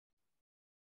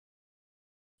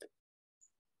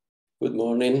Good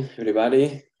morning,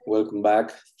 everybody. Welcome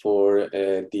back for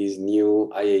this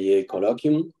new IAA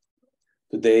colloquium.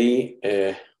 Today,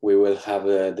 we will have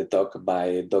the talk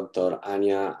by Dr.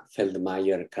 Anja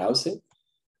Feldmeier Krause,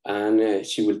 and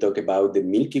she will talk about the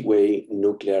Milky Way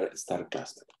nuclear star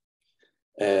cluster.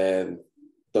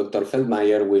 Dr.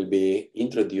 Feldmeier will be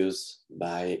introduced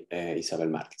by Isabel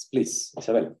Marquez. Please,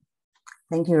 Isabel.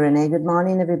 Thank you, Rene. Good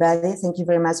morning, everybody. Thank you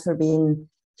very much for being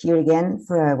here again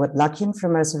for a colloquium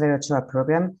from our Severo Ochoa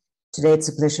program. Today, it's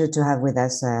a pleasure to have with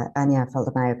us Anja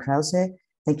Feldmeier Krause.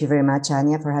 Thank you very much,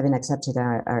 Anja, for having accepted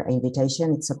our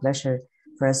invitation. It's a pleasure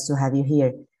for us to have you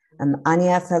here.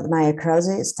 Anja Feldmeier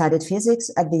Krause studied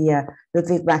physics at the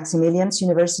Ludwig Maximilians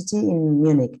University in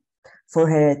Munich. For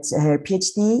her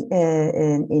PhD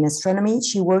in astronomy,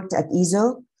 she worked at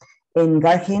ESO in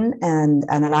Garching and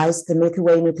analyzed the Milky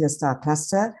Way nuclear star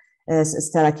cluster as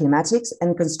stellar kinematics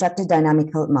and constructed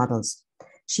dynamical models.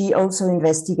 She also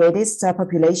investigated star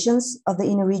populations of the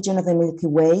inner region of the Milky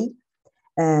Way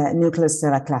nuclear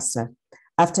stellar cluster.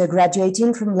 After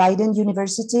graduating from Leiden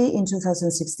University in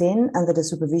 2016 under the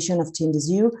supervision of Tim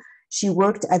Desu, she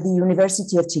worked at the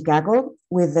University of Chicago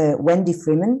with Wendy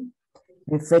Friedman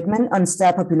on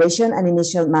star population and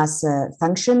initial mass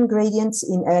function gradients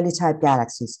in early type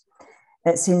galaxies.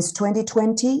 Since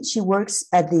 2020, she works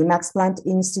at the Max Planck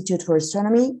Institute for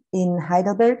Astronomy in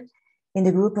Heidelberg in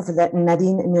the group of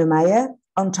Nadine Neumeier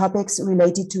on topics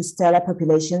related to stellar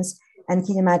populations and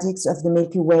kinematics of the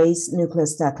Milky Way's nuclear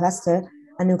star cluster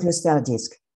and nuclear stellar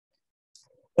disk.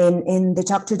 In the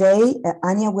talk today,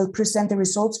 Anja will present the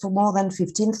results for more than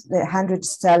 1,500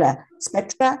 stellar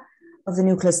spectra of the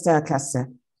nuclear stellar cluster.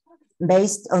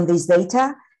 Based on this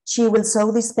data, she will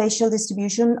show the spatial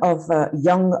distribution of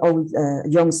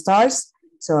young stars,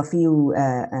 so a few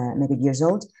maybe years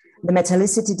old, the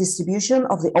metallicity distribution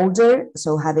of the older,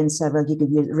 so having several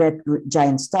gigayear red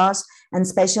giant stars, and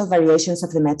spatial variations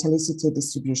of the metallicity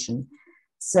distribution.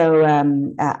 So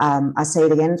I say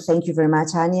it again, thank you very much,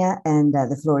 Anja, and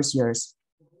the floor is yours.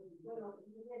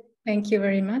 Thank you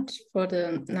very much for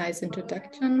the nice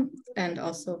introduction and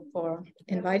also for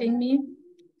inviting me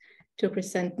to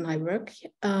present my work.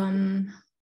 Can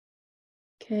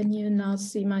you now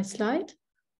see my slide?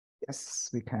 Yes,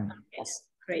 we can. Yes,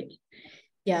 great.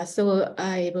 Yeah, so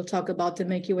I will talk about the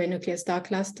Milky Way nuclear star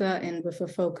cluster and with a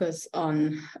focus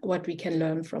on what we can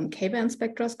learn from K-band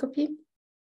spectroscopy.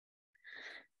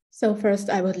 So first,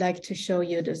 I would like to show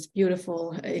you this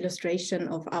beautiful illustration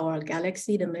of our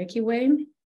galaxy, the Milky Way.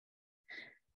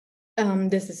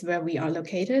 This is where we are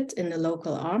located in the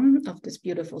local arm of this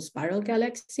beautiful spiral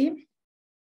galaxy.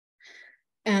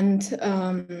 And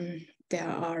there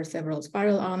are several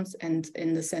spiral arms, and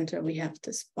in the center we have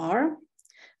this bar.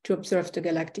 To observe the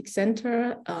galactic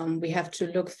center, we have to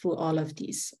look through all of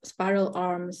these spiral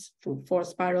arms, through 4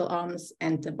 spiral arms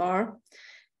and the bar,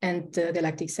 and the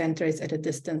galactic center is at a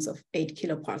distance of 8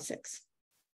 kiloparsecs.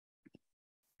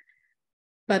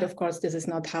 But of course, this is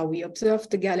not how we observe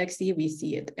the galaxy. We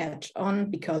see it edge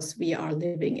on because we are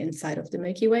living inside of the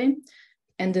Milky Way.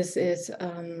 And this is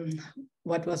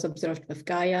what was observed with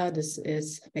Gaia. This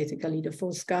is basically the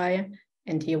full sky.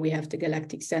 And here we have the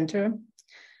galactic center.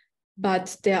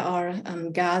 But there are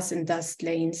gas and dust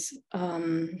lanes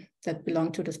that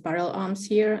belong to the spiral arms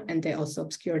here, and they also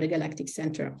obscure the galactic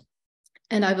center.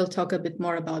 And I will talk a bit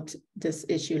more about this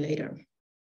issue later.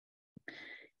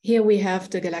 Here we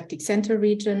have the galactic center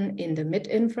region in the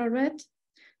mid-infrared.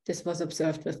 This was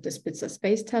observed with the Spitzer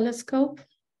Space Telescope.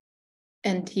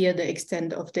 And here the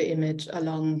extent of the image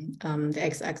along the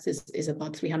x-axis is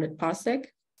about 300 parsec.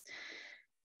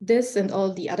 This and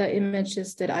all the other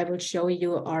images that I will show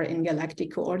you are in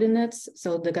galactic coordinates.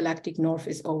 So the galactic north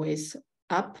is always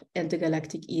up and the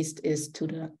galactic east is to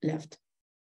the left.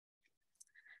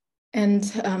 And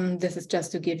this is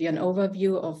just to give you an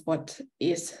overview of what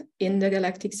is in the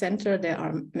galactic center. There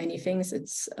are many things,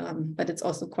 but it's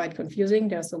also quite confusing.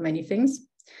 There are so many things.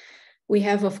 We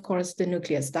have, of course, the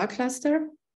nuclear star cluster.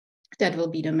 That will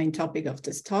be the main topic of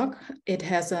this talk. It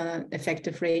has an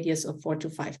effective radius of 4 to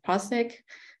 5 parsec.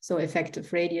 So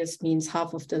effective radius means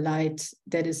half of the light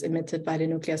that is emitted by the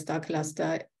nuclear star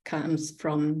cluster comes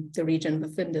from the region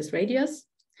within this radius.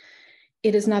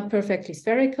 It is not perfectly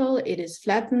spherical. It is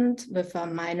flattened with a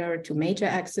minor to major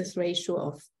axis ratio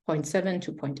of 0.7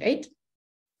 to 0.8.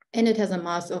 And it has a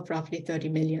mass of roughly 30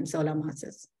 million solar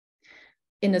masses.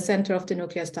 In the center of the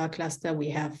nuclear star cluster,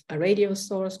 we have a radio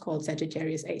source called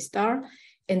Sagittarius A star,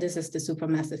 and this is the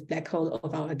supermassive black hole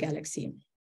of our galaxy.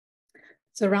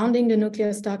 Surrounding the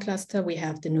nuclear star cluster, we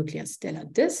have the nuclear stellar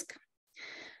disk.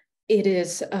 It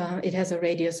has a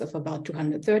radius of about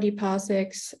 230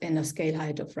 parsecs and a scale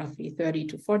height of roughly 30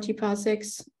 to 40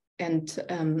 parsecs. and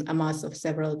a mass of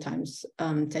several times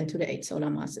 10 to the 8 solar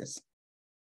masses.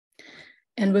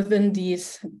 And within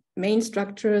these main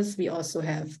structures, we also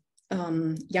have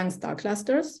young star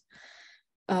clusters.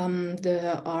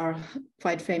 There are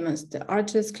quite famous, the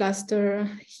Arches cluster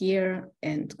here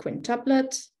and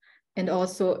quintuplet. And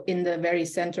also in the very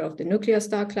center of the nuclear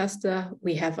star cluster,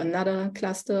 we have another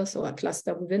cluster, so a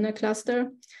cluster within a cluster.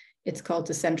 It's called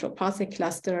the central Parsec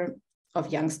cluster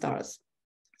of young stars.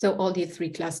 So all these three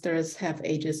clusters have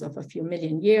ages of a few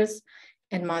million years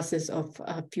and masses of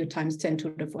a few times 10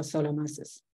 to the 4 solar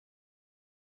masses.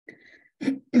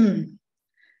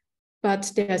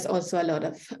 But there's also a lot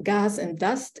of gas and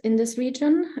dust in this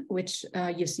region, which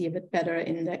you see a bit better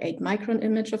in the 8 micron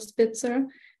image of Spitzer,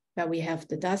 where we have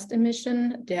the dust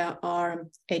emission. There are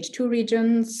H2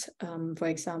 regions, for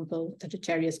example,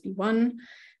 Sagittarius B1.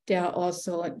 There are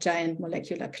also giant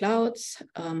molecular clouds.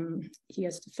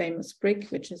 Here's the famous brick,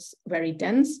 which is very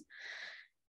dense.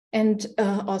 And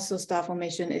also star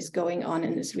formation is going on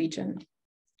in this region.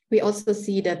 We also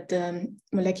see that the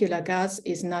molecular gas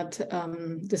is not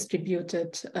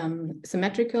distributed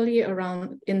symmetrically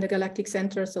around in the galactic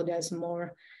center. So there's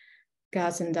more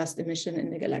gas and dust emission in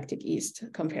the galactic east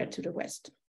compared to the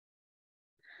west.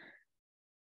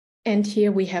 And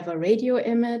here we have a radio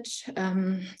image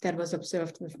that was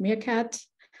observed with Meerkat.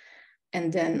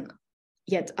 And then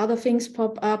yet other things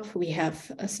pop up. We have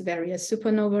various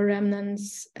supernova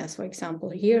remnants, as for example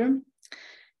here.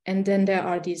 And then there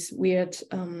are these weird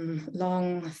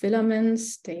long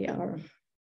filaments. They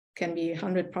can be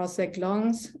 100 parsec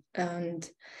longs, and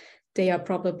they are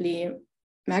probably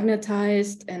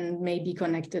magnetized and may be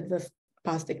connected with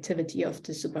past activity of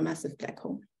the supermassive black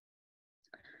hole.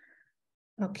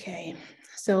 Okay,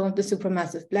 so the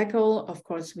supermassive black hole, of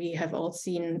course, we have all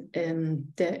seen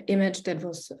the image that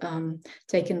was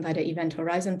taken by the Event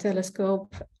Horizon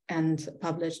Telescope and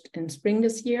published in spring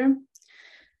this year.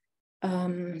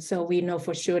 So we know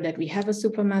for sure that we have a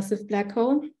supermassive black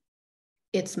hole.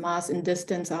 Its mass and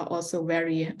distance are also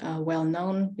very well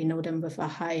known. We know them with a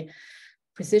high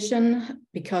precision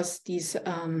because these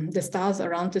the stars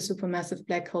around the supermassive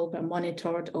black hole were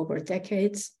monitored over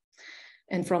decades.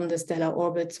 And from the stellar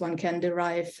orbits, one can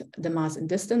derive the mass and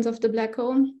distance of the black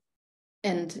hole.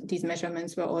 And these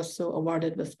measurements were also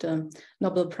awarded with the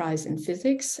Nobel Prize in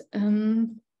Physics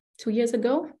 2 years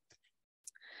ago.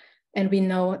 And we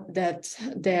know that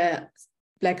the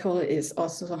black hole is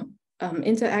also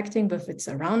interacting with its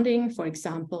surrounding. For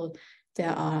example,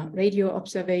 there are radio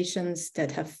observations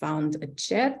that have found a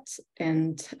jet.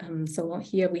 And so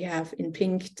here we have in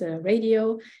pink the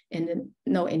radio, and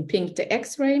in pink the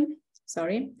X-ray,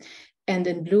 sorry. And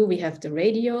in blue we have the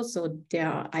radio. So there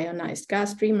are ionized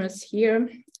gas streamers here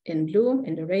in blue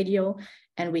in the radio.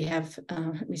 And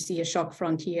we see a shock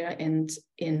front here, and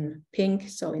in pink,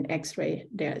 so in X-ray,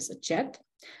 there is a jet.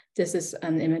 This is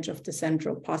an image of the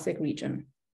central Parsec region.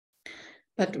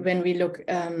 But when we look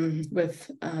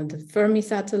with the Fermi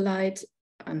satellite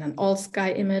and an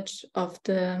all-sky image so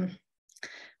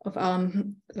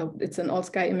it's an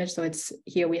all-sky image. So it's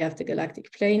here we have the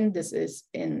galactic plane. This is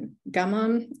in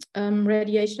gamma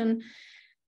radiation.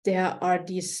 There are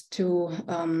these two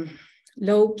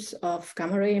lobes of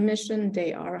gamma ray emission.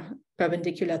 They are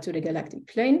perpendicular to the galactic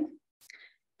plane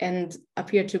and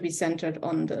appear to be centered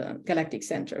on the galactic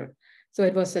center. So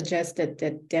it was suggested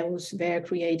that those were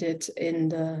created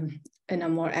in a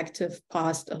more active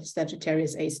past of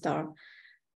Sagittarius A star,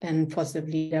 and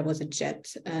possibly there was a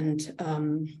jet and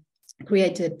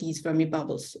created these Fermi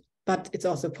bubbles. But it's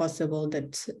also possible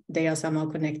that they are somehow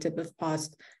connected with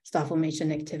past star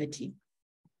formation activity.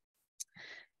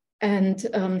 And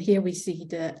here we see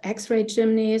the X-ray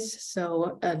chimneys.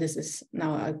 So this is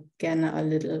now again a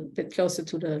little bit closer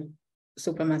to the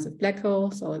supermassive black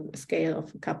hole, so a scale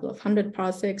of a couple of 100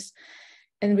 parsecs.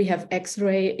 And we have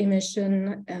X-ray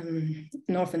emission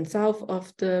north and south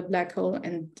of the black hole,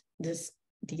 and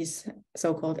these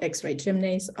so-called X-ray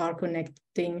chimneys are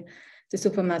connecting the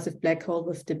supermassive black hole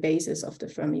with the basis of the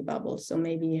Fermi bubble. So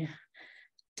maybe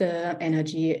the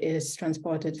energy is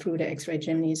transported through the X-ray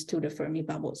chimneys to the Fermi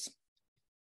bubbles.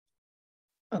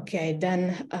 Okay,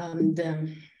 then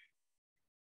the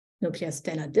nuclear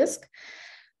stellar disk.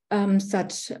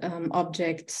 Such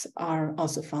objects are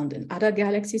also found in other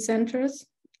galaxy centers.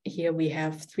 Here we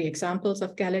have 3 examples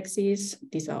of galaxies.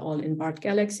 These are all in-barred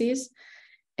galaxies.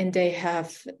 And they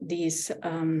have these,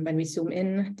 when we zoom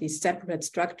in, these separate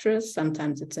structures.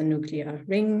 Sometimes it's a nuclear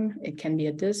ring, it can be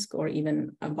a disk or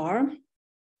even a bar.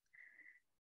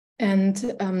 And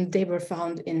they were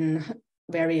found in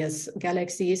various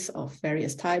galaxies of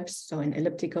various types, so in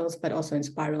ellipticals, but also in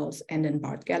spirals and in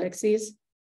barred galaxies,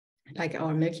 like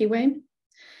our Milky Way.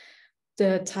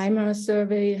 The timer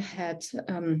survey had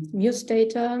MUSE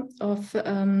data of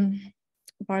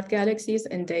barred galaxies,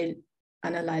 and they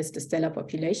analyzed the stellar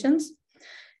populations.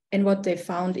 And what they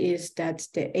found is that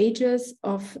the ages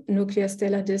of nuclear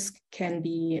stellar disk can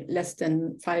be less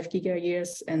than 5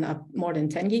 gigayears and up more than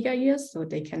 10 gigayears, so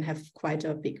they can have quite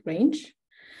a big range.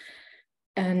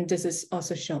 And this is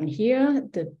also shown here.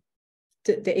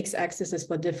 The x-axis is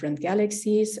for different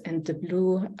galaxies, and the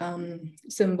blue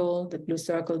symbol, the blue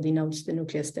circle, denotes the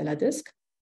nuclear stellar disk.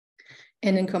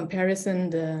 And in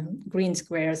comparison, the green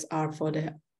squares are for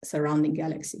the surrounding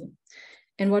galaxy.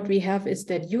 And what we have is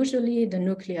that usually the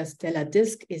nuclear stellar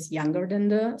disk is younger than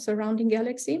the surrounding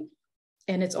galaxy,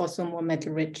 and it's also more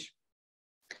metal rich.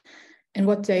 And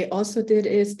what they also did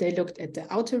is they looked at the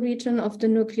outer region of the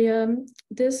nuclear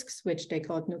disks, which they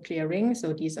called nuclear rings.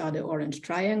 So these are the orange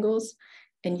triangles.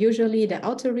 And usually the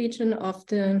outer region of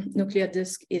the nuclear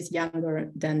disk is younger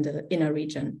than the inner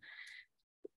region.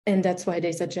 And that's why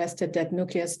they suggested that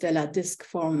nuclear stellar disk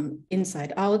form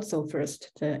inside out. So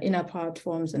first the inner part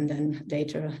forms and then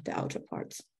later the outer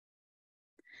parts.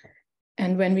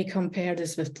 And when we compare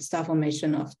this with the star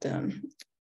formation of the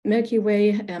Milky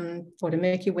Way, for the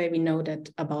Milky Way, we know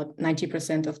that about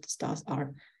 90% of the stars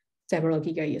are several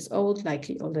gigayears old,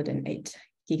 likely older than 8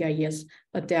 gigayears,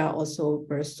 but there are also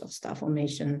bursts of star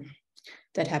formation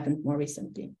that happened more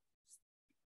recently.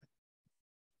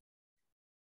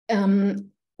 The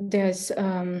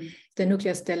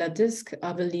nuclear stellar disk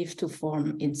are believed to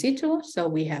form in situ. So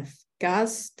we have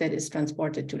gas that is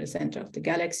transported to the center of the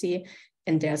galaxy,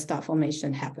 and their star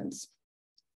formation happens.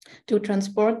 To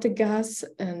transport the gas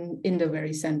in the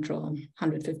very central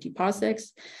 150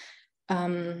 parsecs,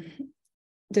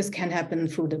 this can happen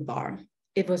through the bar.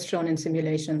 It was shown in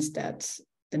simulations that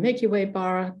the Milky Way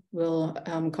bar will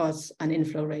cause an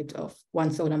inflow rate of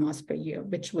 1 solar mass per year,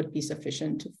 which would be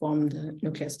sufficient to form the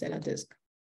nuclear stellar disk.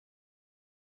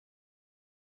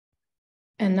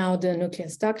 And now the nuclear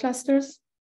star clusters.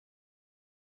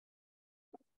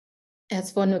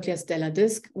 As for nuclear stellar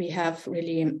disk, we have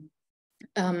really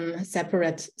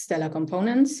separate stellar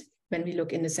components when we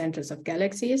look in the centers of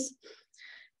galaxies.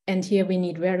 And here we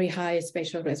need very high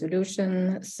spatial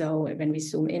resolution. So when we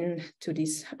zoom in to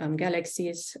these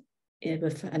galaxies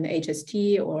with an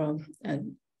HST or a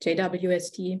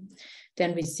JWST,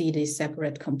 then we see these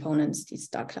separate components, these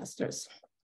star clusters.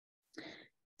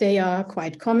 They are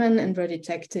quite common and were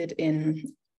detected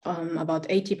in about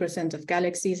 80% of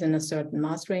galaxies in a certain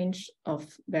mass range of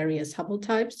various Hubble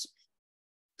types.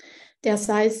 Their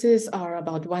sizes are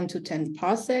about 1 to 10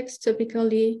 parsecs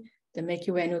typically. The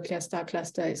Milky Way nuclear star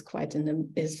cluster is right in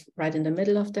the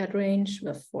middle of that range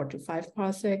with 4 to 5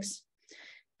 parsecs.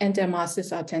 And their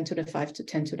masses are 10 to the 5 to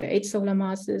 10 to the 8 solar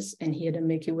masses. And here the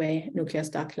Milky Way nuclear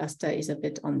star cluster is a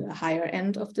bit on the higher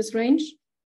end of this range.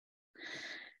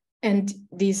 And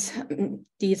these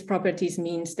properties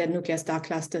means that nuclear star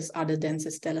clusters are the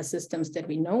densest stellar systems that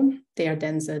we know. They are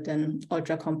denser than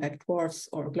ultra-compact dwarfs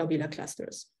or globular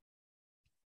clusters.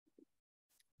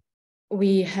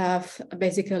 We have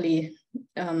basically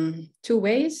 2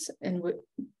 ways in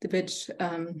which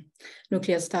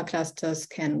nuclear star clusters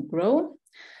can grow.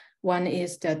 One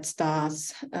is that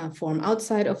stars form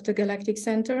outside of the galactic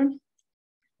center,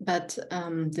 but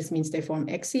this means they form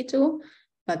ex situ.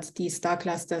 But these star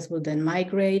clusters will then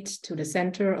migrate to the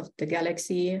center of the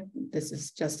galaxy. This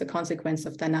is just a consequence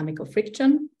of dynamical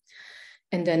friction.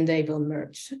 And then they will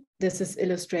merge. This is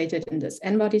illustrated in this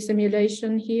N-body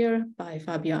simulation here by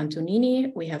Fabio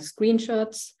Antonini. We have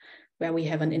screenshots where we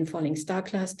have an infalling star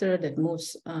cluster that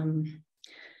moves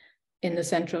in the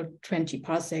central 20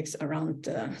 parsecs around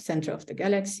the center of the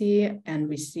galaxy. And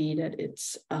we see that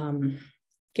it's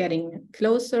getting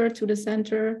closer to the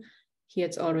center. Here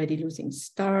it's already losing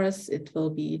stars. It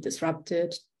will be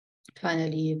disrupted.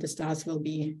 Finally, the stars will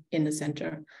be in the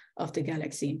center of the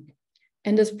galaxy.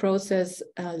 And this process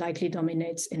likely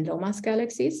dominates in low mass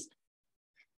galaxies.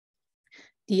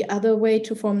 The other way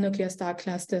to form nuclear star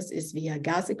clusters is via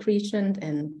gas accretion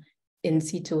and in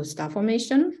situ star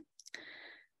formation.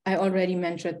 I already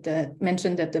mentioned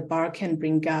that the bar can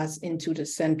bring gas into the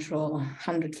central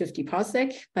 150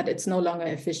 parsec, but it's no longer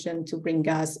efficient to bring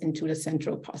gas into the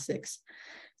central parsecs.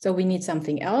 So we need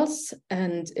something else,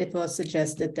 and it was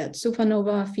suggested that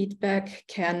supernova feedback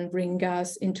can bring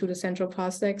gas into the central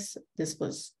parsecs. This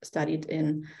was studied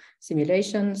in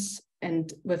simulations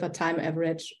and with a time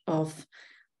average of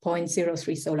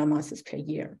 0.03 solar masses per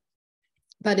year.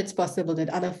 But it's possible that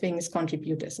other things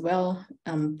contribute as well.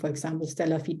 For example,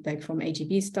 stellar feedback from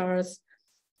AGB stars,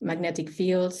 magnetic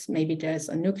fields, maybe there's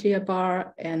a nuclear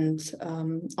bar, and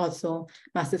also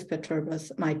massive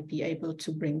perturbers might be able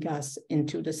to bring gas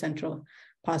into the central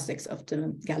parsecs of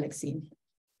the galaxy.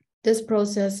 This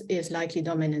process is likely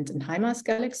dominant in high-mass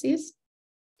galaxies.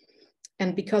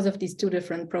 And because of these two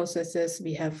different processes,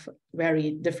 we have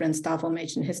very different star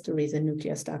formation histories in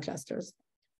nuclear star clusters.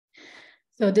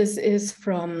 So this is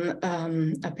from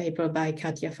a paper by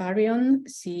Katja Farion.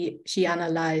 She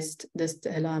analyzed the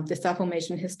star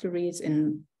formation histories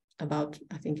in about,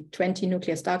 I think, 20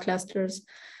 nuclear star clusters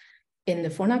in the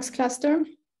Fornax cluster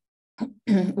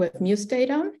with Muse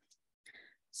data.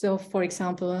 So for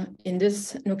example, in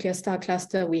this nuclear star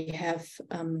cluster, we have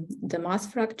the mass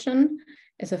fraction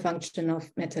as a function of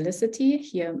metallicity.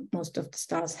 Here, most of the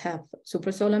stars have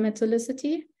supersolar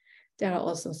metallicity. There are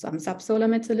also some subsolar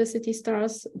metallicity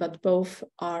stars, but both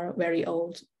are very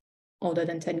old, older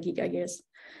than 10 gigayears.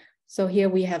 So here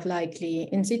we have likely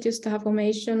in situ star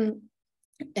formation,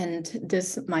 and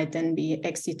this might then be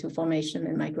ex situ formation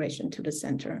and migration to the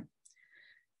center.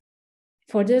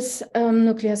 For this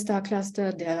nuclear star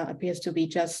cluster, there appears to be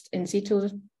just in situ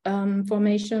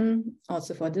formation,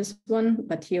 also for this one,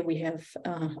 but here we have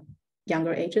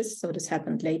younger ages, so this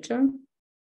happened later.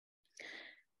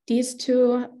 These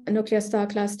two nuclear star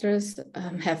clusters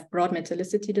have broad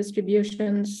metallicity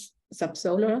distributions,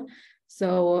 subsolar.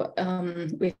 So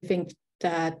we think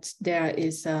that there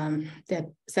is that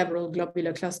several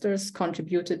globular clusters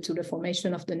contributed to the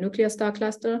formation of the nuclear star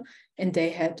cluster, and they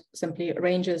had simply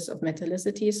ranges of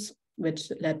metallicities,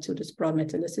 which led to this broad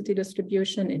metallicity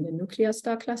distribution in the nuclear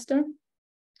star cluster.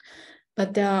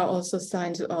 But there are also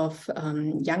signs of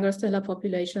younger stellar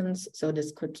populations. So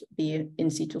this could be in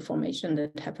situ formation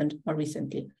that happened more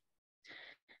recently,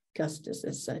 because this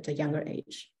is at a younger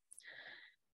age.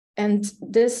 And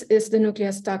this is the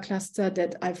nuclear star cluster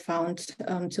that I found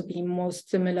to be most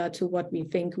similar to what we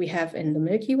think we have in the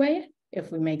Milky Way,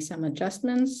 if we make some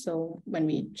adjustments. So when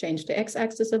we change the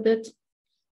x-axis a bit.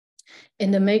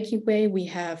 In the Milky Way, we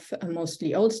have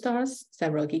mostly old stars,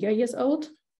 several gigayears old.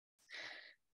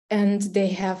 And they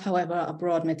have, however, a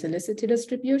broad metallicity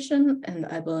distribution, and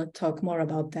I will talk more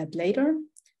about that later.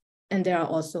 And there are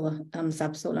also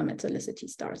subsolar metallicity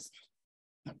stars.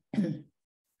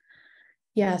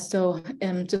 Yeah, so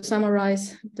to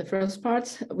summarize the first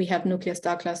part, we have nuclear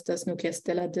star clusters, nuclear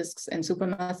stellar disks, and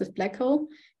supermassive black hole.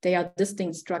 They are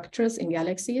distinct structures in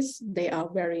galaxies. They are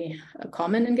very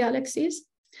common in galaxies.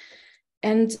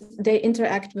 And they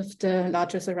interact with the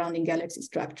larger surrounding galaxy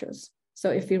structures. So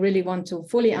if we really want to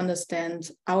fully understand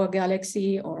our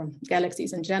galaxy or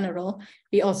galaxies in general,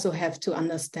 we also have to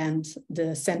understand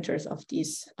the centers of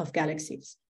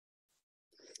galaxies.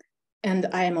 And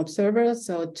I am observer,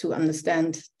 so to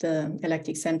understand the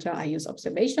galactic center, I use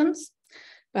observations.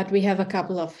 But we have a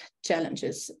couple of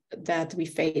challenges that we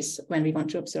face when we want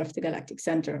to observe the galactic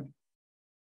center.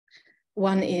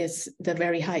 One is the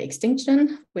very high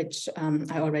extinction, which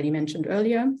I already mentioned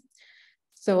earlier.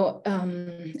 So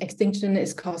extinction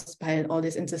is caused by all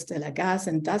this interstellar gas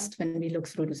and dust when we look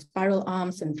through the spiral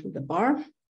arms and through the bar.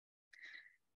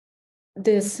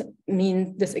 This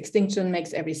means this extinction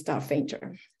makes every star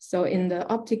fainter. So in the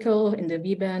optical, in the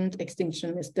V band,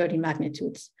 extinction is 30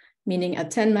 magnitudes, meaning at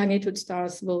 10 magnitude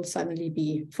stars will suddenly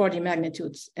be 40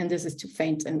 magnitudes, and this is too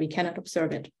faint and we cannot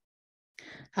observe it.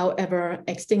 However,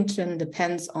 extinction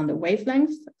depends on the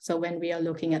wavelength. So when we are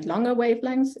looking at longer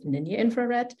wavelengths in the near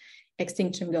infrared,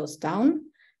 extinction goes down.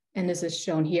 And this is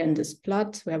shown here in this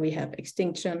plot where we have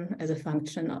extinction as a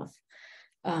function of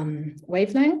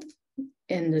wavelength.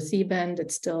 In the C band,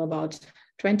 it's still about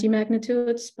 20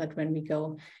 magnitudes, but when we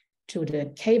go to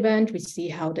the K band, we see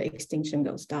how the extinction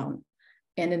goes down.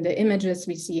 And in the images,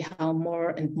 we see how more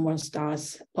and more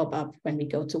stars pop up when we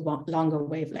go to longer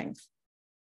wavelengths.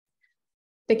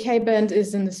 The K band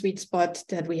is in the sweet spot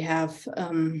that we have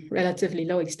relatively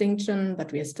low extinction,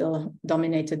 but we are still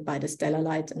dominated by the stellar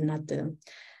light and not the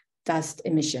dust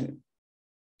emission.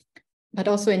 But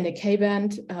also in the K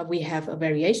band, we have a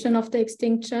variation of the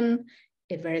extinction.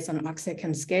 It varies on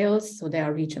arcsecond scales, so there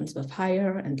are regions with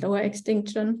higher and lower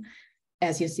extinction.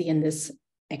 As you see in this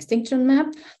extinction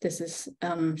map, this is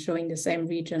showing the same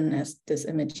region as this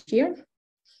image here.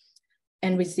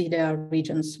 And we see there are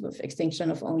regions with extinction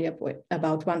of only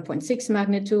about 1.6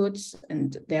 magnitudes,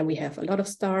 and there we have a lot of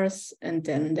stars. And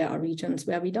then there are regions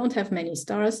where we don't have many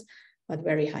stars, but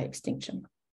very high extinction.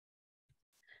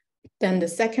 Then the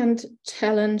second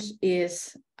challenge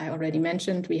is, I already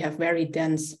mentioned, we have very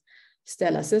dense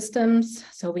stellar systems,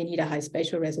 so we need a high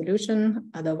spatial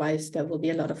resolution. Otherwise, there will be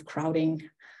a lot of crowding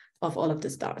of all of the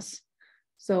stars.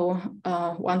 So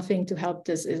one thing to help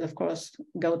this is, of course,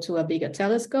 go to a bigger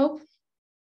telescope.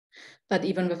 But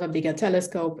even with a bigger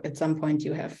telescope, at some point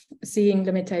you have seeing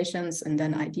limitations, and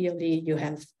then ideally you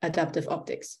have adaptive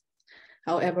optics.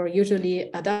 However,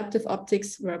 usually adaptive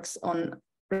optics works on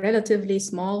relatively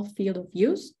small field of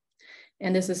views.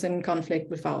 And this is in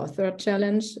conflict with our third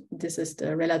challenge. This is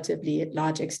the relatively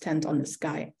large extent on the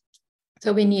sky.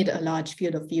 So we need a large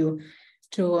field of view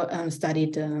to study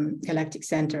the galactic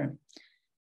center.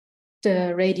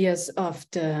 The radius of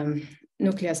the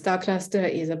nuclear star cluster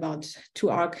is about 2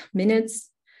 arc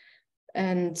minutes.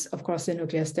 And of course, the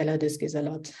nuclear stellar disk is a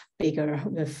lot bigger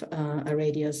with a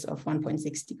radius of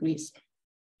 1.6 degrees.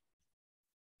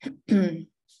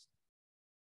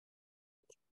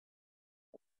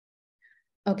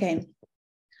 Okay,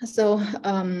 so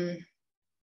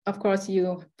of course,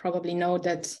 you probably know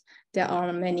that there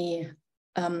are many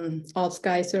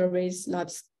all-sky surveys,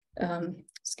 large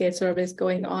scale surveys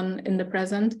going on in the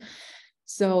present.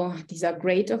 So these are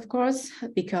great, of course,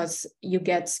 because you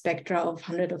get spectra of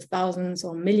hundreds of thousands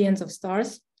or millions of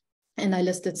stars. And I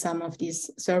listed some of these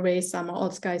surveys, some are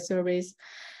all-sky surveys.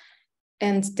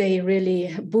 And they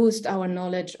really boost our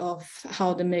knowledge of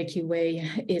how the Milky Way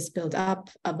is built up,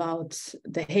 about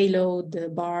the halo, the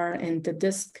bar, and the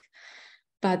disk.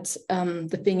 But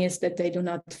the thing is that they do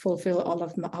not fulfill all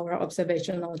of our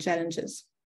observational challenges.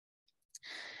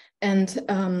 And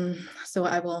so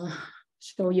I will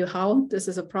show you how this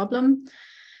is a problem.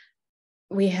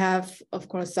 We have, of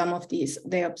course, some of these,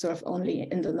 they observe only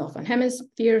in the Northern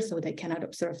Hemisphere, so they cannot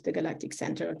observe the galactic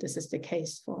center. This is the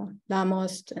case for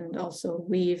Lamost, and also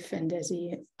Reef and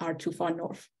Desi are too far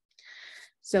north.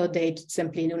 So they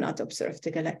simply do not observe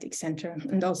the galactic center.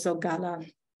 And also Gala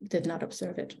did not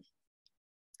observe it.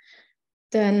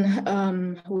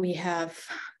 Then we have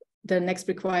the next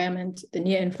requirement, the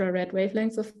near infrared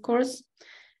wavelengths, of course.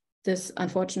 This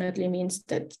unfortunately means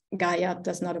that Gaia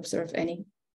does not observe any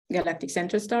galactic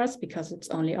center stars because it's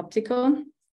only optical.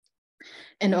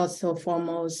 And also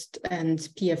Foremost and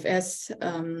PFS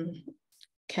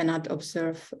cannot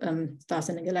observe stars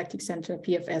in the galactic center.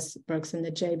 PFS works in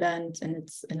the J band and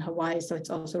it's in Hawaii, so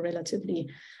it's also relatively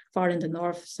far in the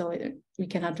north. So we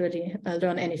cannot really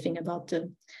learn anything about the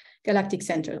galactic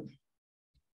center.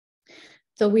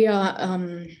 So we are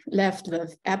left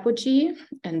with apogee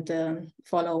and the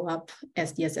follow-up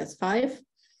SDSS-5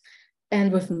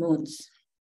 and with moons.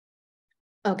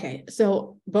 Okay,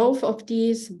 so both of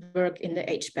these work in the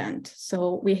H band.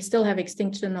 So we still have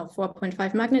extinction of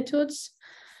 4.5 magnitudes.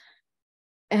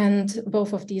 And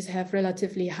both of these have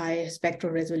relatively high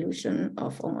spectral resolution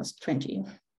of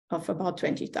about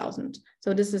 20,000.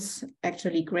 So this is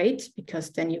actually great because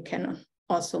then you can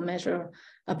also measure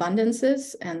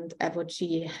abundances, and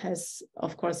apogee has,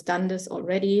 of course, done this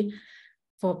already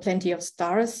for plenty of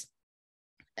stars.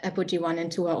 Apogee 1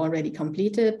 and 2 are already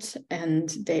completed, and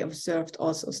they observed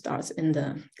also stars in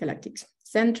the galactic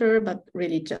center, but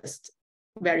really just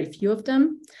very few of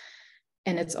them.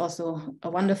 And it's also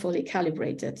wonderfully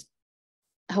calibrated.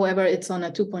 However, it's on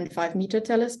a 2.5 meter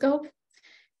telescope.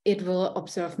 It will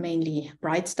observe mainly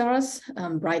bright stars,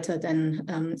 brighter than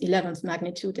 11th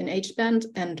magnitude in H band,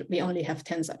 and we only have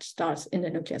 10 such stars in the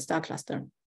nuclear star cluster.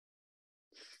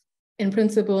 In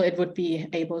principle, it would be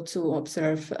able to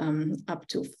observe up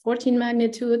to 14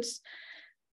 magnitudes,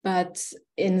 but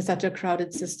in such a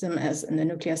crowded system as in the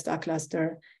nuclear star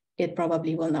cluster, it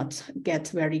probably will not get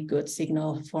very good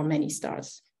signal for many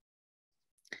stars.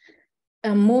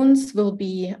 Moons will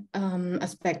be a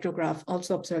spectrograph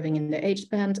also observing in the H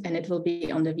band, and it will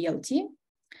be on the VLT.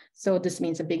 So this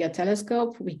means a bigger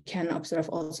telescope. We can observe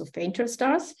also fainter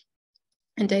stars.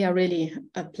 And they are really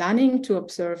planning to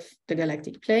observe the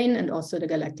galactic plane and also the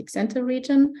galactic center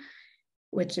region,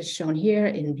 which is shown here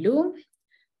in blue.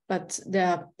 But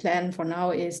their plan for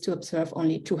now is to observe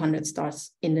only 200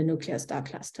 stars in the nuclear star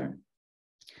cluster.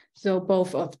 So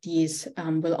both of these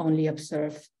will only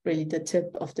observe really the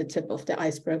tip of the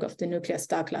iceberg of the nuclear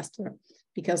star cluster,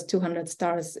 because 200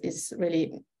 stars is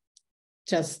really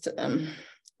just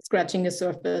scratching the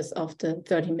surface of the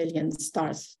 30 million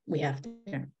stars we have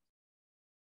there.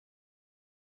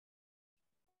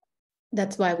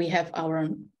 That's why we have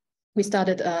we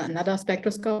started another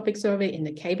spectroscopic survey in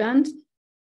the K band.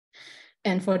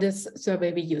 And for this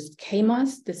survey, we used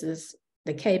KMOS. This is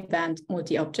the K band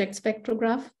multi-object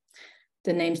spectrograph.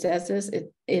 The name says this,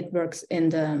 it works in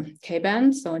the K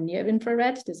band, so near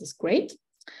infrared. This is great.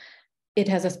 It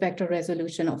has a spectral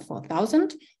resolution of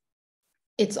 4,000.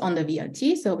 It's on the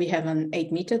VLT, so we have an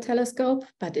 8-meter telescope,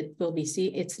 but it will be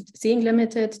it's seeing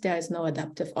limited. There is no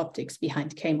adaptive optics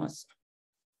behind KMOS.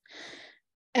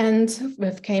 And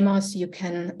with KMOS,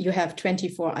 you have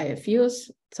 24 IFUs,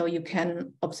 so you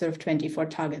can observe 24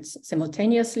 targets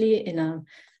simultaneously in a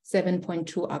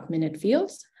 7.2 arc-minute field.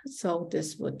 So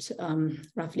this would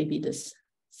roughly be this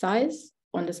size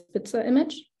on the Spitzer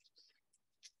image.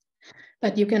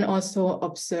 But you can also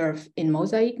observe in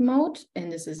mosaic mode,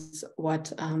 and this is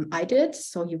what I did.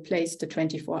 So you place the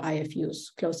 24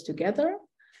 IFUs close together,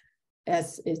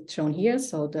 as it's shown here.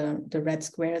 So the red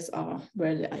squares are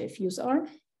where the IFUs are.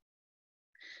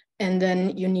 And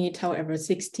then you need, however,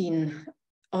 16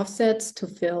 offsets to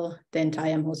fill the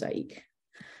entire mosaic.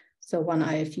 So one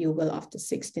IFU will, after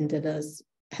 16 ditters,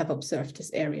 have observed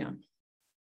this area.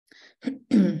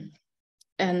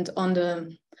 And on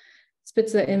the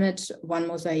Spitzer image, one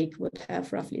mosaic would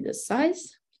have roughly this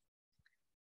size.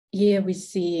 Here we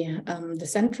see the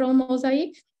central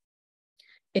mosaic.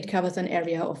 It covers an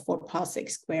area of 4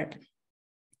 parsecs squared.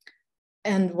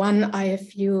 And one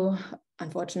IFU,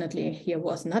 unfortunately, here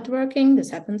was not working. This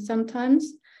happens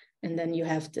sometimes. And then you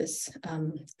have this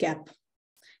gap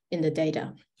in the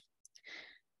data.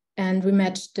 And we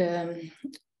matched the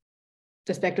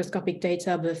spectroscopic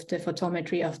data with the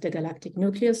photometry of the galactic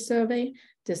nucleus survey.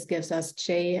 This gives us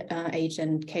J, H,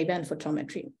 and K-band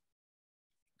photometry.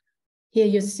 Here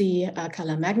you see a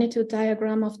color magnitude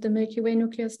diagram of the Milky Way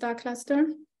nuclear star cluster.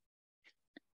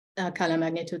 A color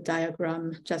magnitude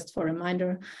diagram, just for a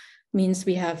reminder, means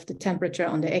we have the temperature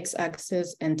on the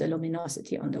x-axis and the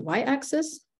luminosity on the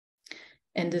y-axis.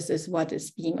 And this is what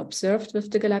is being observed with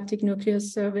the galactic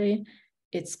nucleus survey.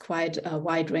 It's quite a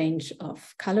wide range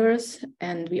of colors.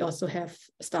 And we also have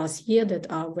stars here that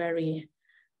are very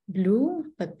blue,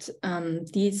 but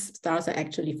these stars are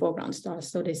actually foreground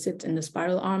stars. So they sit in the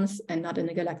spiral arms and not in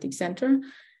the galactic center.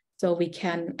 So we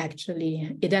can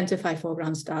actually identify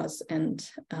foreground stars and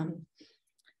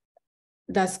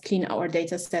thus clean our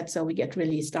data set so we get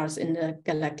really stars in the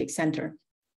galactic center.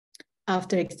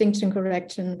 After extinction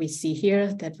correction, we see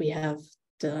here that we have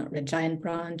the red giant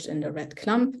branch and the red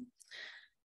clump.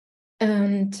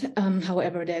 And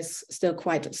however, there's still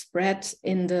quite a spread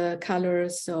in the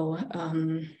colors. So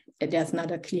there's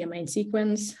not a clear main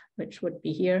sequence, which would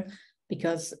be here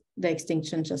because the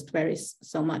extinction just varies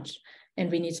so much.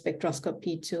 And we need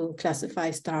spectroscopy to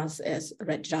classify stars as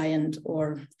red giant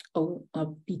or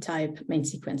B-type main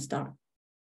sequence star.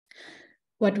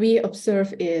 What we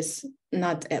observe is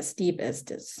not as deep as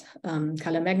this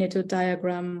color magnitude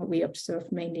diagram. We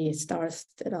observe mainly stars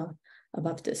that are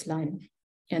above this line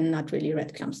and not really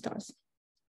red clump stars.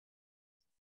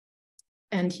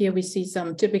 And here we see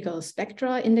some typical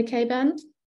spectra in the K-band.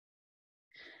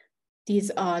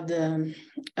 These are the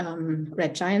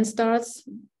red giant stars.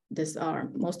 These are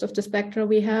most of the spectra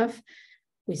we have.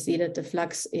 We see that the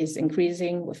flux is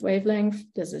increasing with wavelength.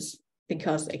 This is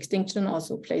because extinction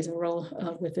also plays a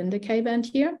role within the K-band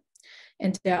here.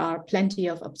 And there are plenty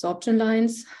of absorption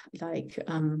lines like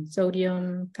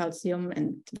sodium, calcium,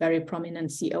 and very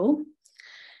prominent CO.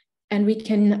 And we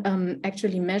can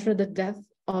actually measure the depth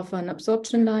of an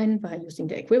absorption line by using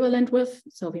the equivalent width.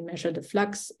 So we measure the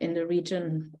flux in the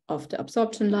region of the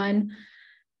absorption line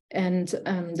and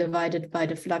divided by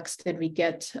the flux that we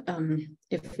get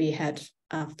if we had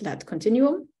a flat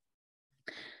continuum.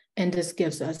 And this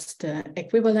gives us the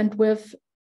equivalent width.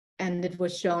 And it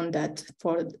was shown that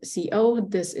for CO,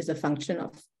 this is a function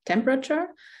of temperature.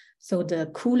 So the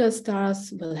cooler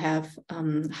stars will have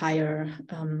higher,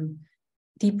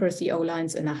 deeper CO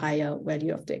lines and a higher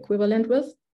value of the equivalent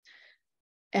width.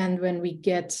 And when we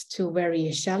get to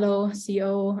very shallow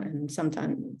CO, and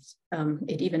sometimes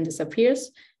it even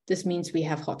disappears, this means we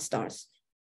have hot stars.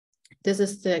 This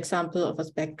is the example of a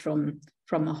spectrum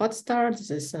from a hot star.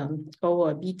 This is O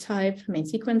or B type main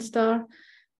sequence star.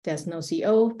 There's no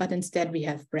CO, but instead we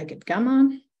have bracket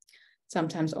gamma,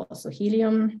 sometimes also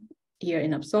helium here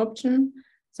in absorption.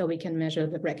 So we can measure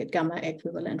the bracket gamma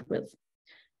equivalent width.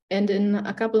 And in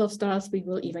a couple of stars, we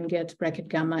will even get bracket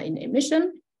gamma in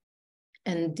emission.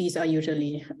 And these are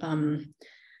usually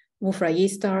Wolf-Rayet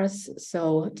stars.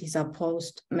 So these are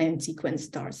post main sequence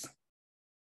stars.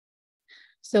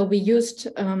 So we used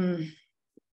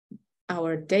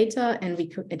our data and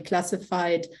it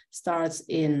classified stars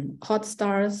in hot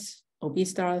stars, OB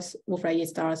stars, Wolf-Rayet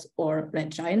stars, or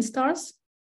red giant stars.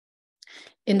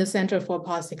 In the center for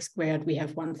parsec squared, we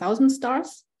have 1,000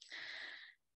 stars.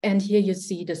 And here you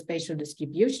see the spatial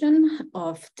distribution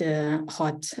of the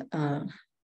hot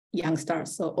young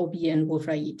stars, so OB and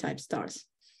Wolf-Rayet type stars.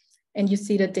 And you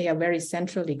see that they are very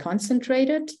centrally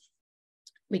concentrated.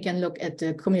 We can look at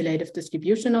the cumulative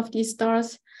distribution of these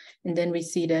stars. And then we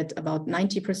see that about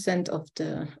 90% of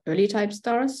the early type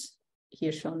stars,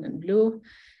 here shown in blue,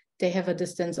 they have a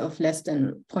distance of less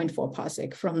than 0.4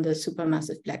 parsec from the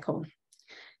supermassive black hole.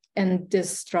 And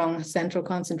this strong central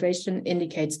concentration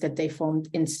indicates that they formed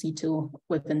in situ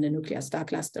within the nuclear star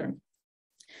cluster.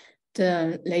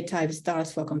 The late type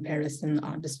stars, for comparison,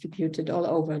 are distributed all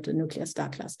over the nuclear star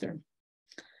cluster.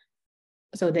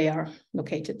 So they are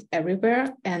located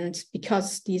everywhere. And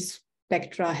because these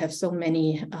spectra have so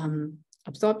many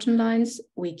absorption lines,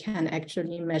 we can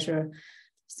actually measure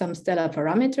some stellar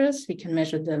parameters. We can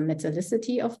measure the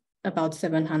metallicity of about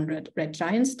 700 red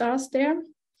giant stars there.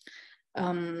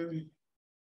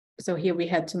 So here we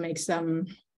had to make some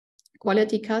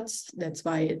quality cuts. That's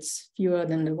why it's fewer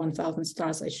than the 1,000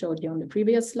 stars I showed you on the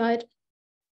previous slide.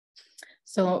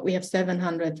 So we have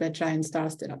 700 red giant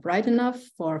stars that are bright enough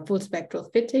for full spectral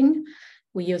fitting.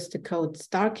 We use the code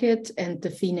StarKit and the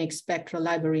Phoenix spectral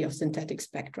library of synthetic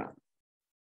spectra.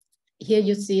 Here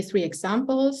you see 3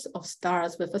 examples of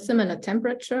stars with a similar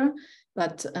temperature,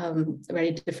 but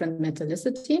very different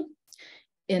metallicity.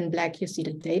 In black, you see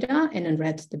the data, and in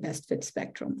red, the best fit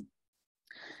spectrum.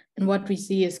 And what we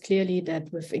see is clearly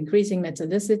that with increasing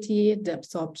metallicity, the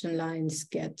absorption lines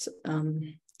get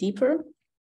deeper.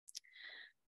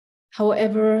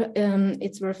 However,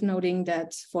 it's worth noting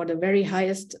that for the very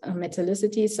highest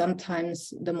metallicity,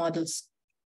 sometimes the models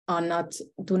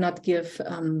do not give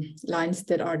lines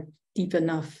that are deep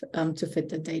enough to fit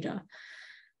the data.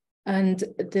 And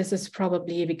this is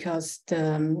probably because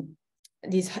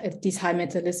these high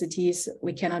metallicities,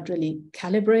 we cannot really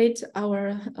calibrate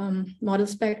our model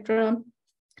spectra.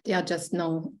 There are just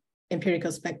no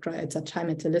empirical spectra at such high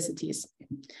metallicities.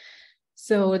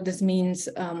 So this means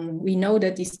we know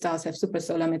that these stars have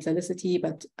supersolar metallicity,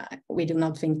 but we do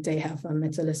not think they have a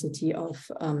metallicity of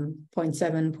 0.7,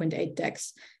 0.8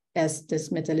 dex, as this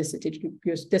metallicity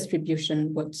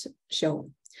distribution would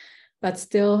show. But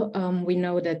still, we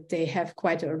know that they have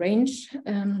quite a range.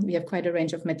 We have quite a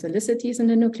range of metallicities in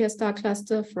the nuclear star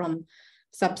cluster, from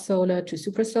subsolar to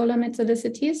supersolar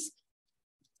metallicities.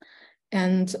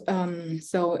 And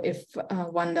so if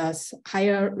one does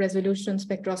higher resolution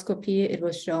spectroscopy, it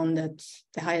was shown that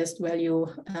the highest value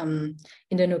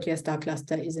in the nuclear star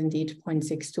cluster is indeed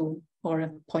 0.62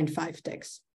 or 0.5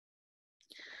 dex.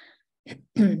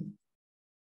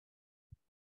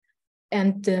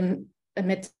 And the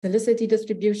metallicity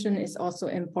distribution is also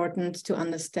important to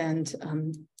understand,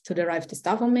 to derive the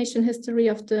star formation history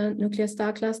of the nuclear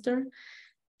star cluster.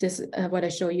 This, what I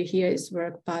show you here is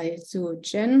work by Zhu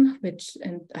Chen,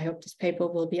 and I hope this paper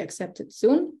will be accepted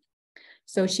soon.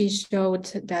 So she showed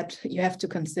that you have to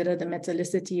consider the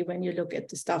metallicity when you look at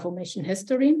the star formation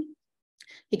history,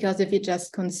 because if you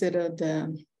just consider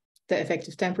the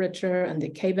effective temperature and the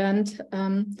K-band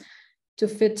to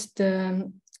fit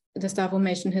the star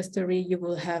formation history, you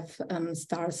will have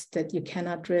stars that you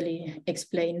cannot really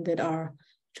explain that are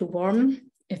too warm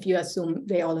if you assume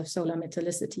they all have solar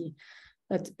metallicity.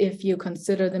 But if you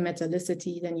consider the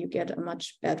metallicity, then you get a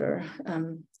much better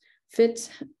fit.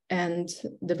 And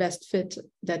the best fit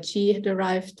that she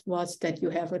derived was that you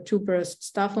have a 2-burst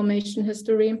star formation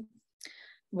history,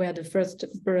 where the first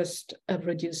burst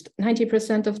produced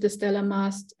 90% of the stellar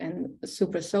mass and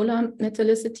supersolar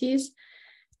metallicities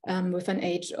with an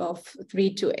age of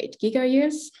 3 to 8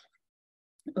 gigayears,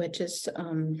 which is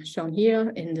shown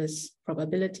here in this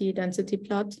probability density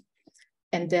plot.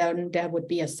 And then there would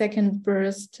be a second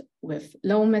burst with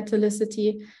low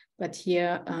metallicity, but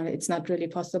here it's not really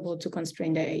possible to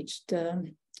constrain the age.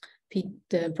 The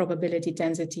probability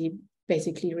density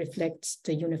basically reflects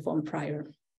the uniform prior.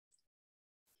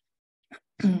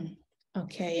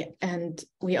 Okay, and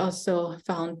we also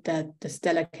found that the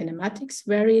stellar kinematics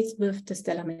varies with the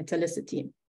stellar metallicity.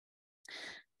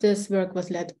 This work was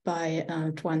led by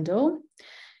Tuan Do,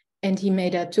 and he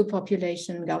made a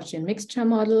 2-population Gaussian mixture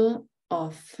model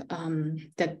of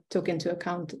that took into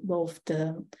account both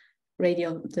the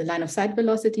line of sight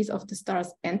velocities of the stars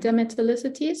and their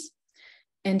metallicities.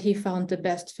 And he found the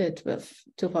best fit with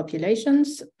 2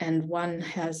 populations, and one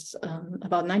has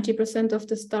about 90% of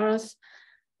the stars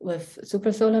with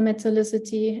supersolar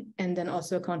metallicity, and then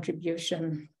also a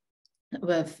contribution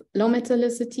with low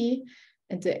metallicity.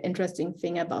 And the interesting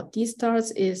thing about these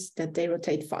stars is that they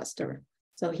rotate faster.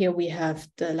 So here we have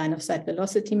the line of sight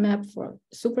velocity map for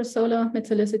supersolar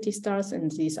metallicity stars, and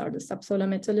these are the subsolar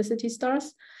metallicity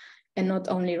stars. And not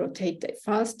only rotate they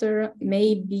faster,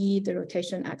 maybe the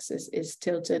rotation axis is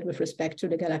tilted with respect to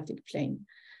the galactic plane.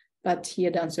 But here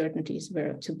the uncertainties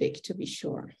were too big to be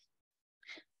sure.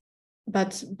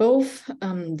 But both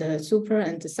the super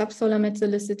and the subsolar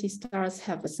metallicity stars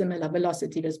have a similar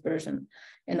velocity dispersion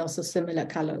and also similar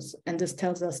colors. And this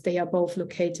tells us they are both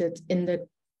located in the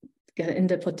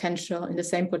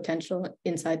same potential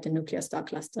inside the nuclear star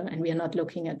cluster, and we are not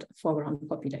looking at foreground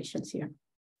populations here.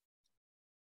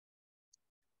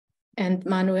 And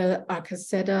Manuel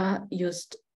Arcaceda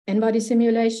used n-body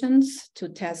simulations to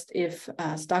test if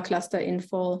star cluster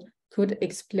infall could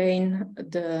explain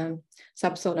the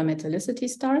subsolar metallicity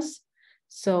stars.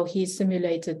 So he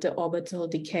simulated the orbital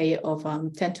decay of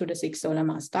 10 to the 6 solar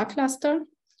mass star cluster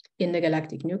in the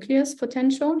galactic nucleus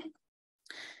potential.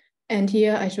 And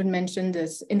here I should mention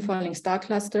this infalling star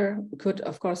cluster could,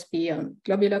 of course, be a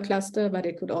globular cluster, but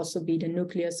it could also be the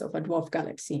nucleus of a dwarf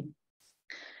galaxy.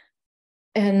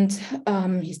 And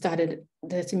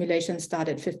the simulation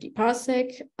started 50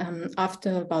 parsec.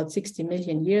 After about 60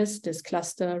 million years, this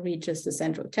cluster reaches the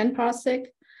central 10 parsec.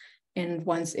 And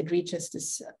once it reaches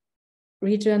this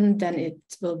region, then it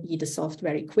will be dissolved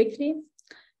very quickly.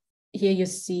 Here you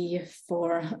see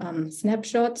 4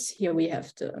 snapshots. Here we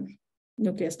have the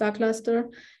nuclear star cluster,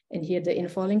 and here the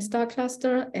infalling star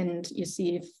cluster. And you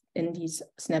see in these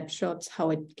snapshots how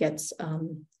it gets,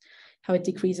 how it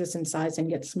decreases in size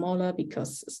and gets smaller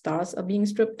because stars are being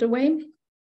stripped away.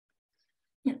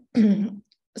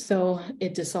 So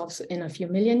it dissolves in a few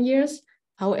million years.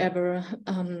 However,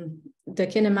 the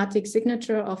kinematic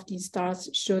signature of these stars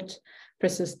should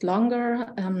persist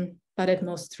longer, but at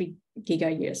most 3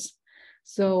 gigayears.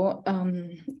 So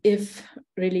if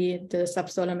really the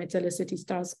subsolar metallicity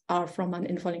stars are from an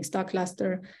infalling star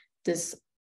cluster, this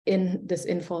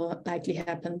infall likely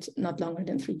happened not longer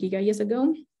than 3 gigayears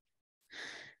ago.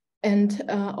 And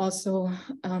also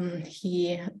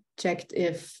he checked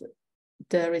if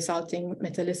the resulting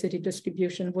metallicity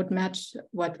distribution would match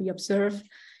what we observe,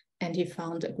 and he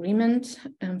found agreement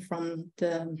from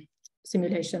the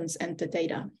simulations and the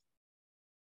data.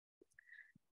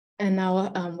 And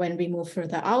now when we move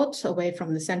further out, away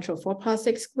from the central 4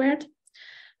 parsec squared,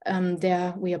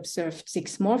 there we observed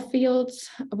 6 more fields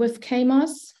with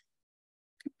KMOS.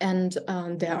 And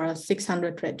there are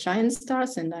 600 red giant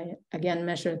stars, and I again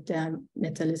measured their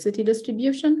metallicity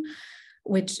distribution,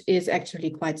 which is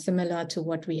actually quite similar to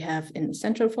what we have in the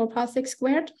central 4 parsec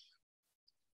squared.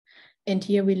 And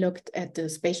here we looked at the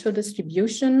spatial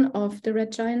distribution of the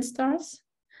red giant stars.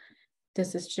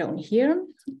 This is shown here.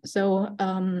 So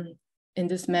in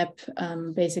this map,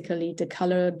 basically the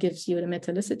color gives you the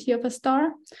metallicity of a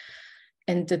star.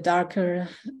 And the darker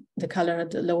the color,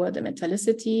 the lower the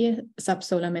metallicity.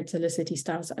 Subsolar metallicity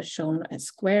stars are shown as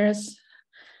squares.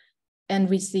 And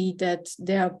we see that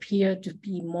there appear to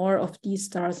be more of these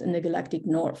stars in the galactic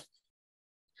north.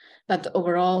 But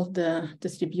overall, the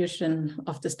distribution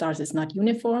of the stars is not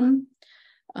uniform.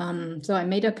 So I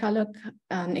made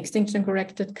an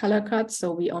extinction-corrected color cut.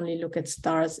 So we only look at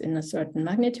stars in a certain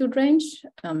magnitude range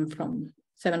from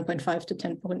 7.5 to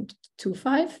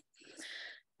 10.25.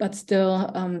 But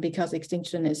still, because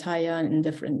extinction is higher in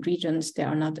different regions, there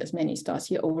are not as many stars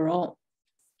here overall.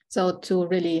 So to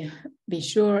really be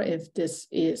sure if this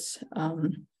is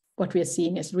what we are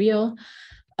seeing is real,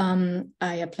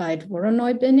 I applied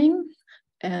Voronoi binning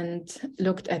and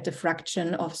looked at the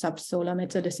fraction of subsolar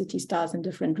metallicity stars in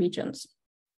different regions.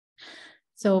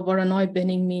 So Voronoi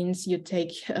binning means you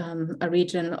take a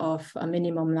region of a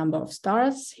minimum number of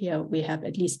stars. Here we have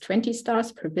at least 20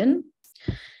 stars per bin.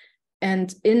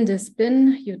 And in this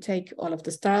bin, you take all of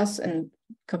the stars and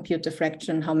compute the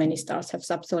fraction, how many stars have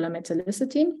subsolar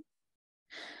metallicity.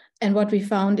 And what we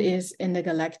found is in the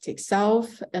galactic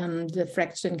south, the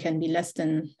fraction can be less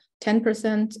than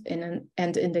 10%,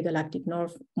 and in the galactic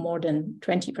north, more than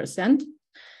 20%,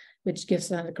 which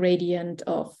gives a gradient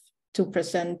of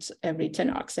 2% every 10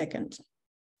 arc second.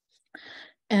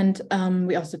 And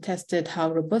we also tested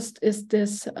how robust is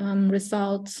this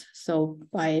result. So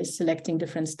by selecting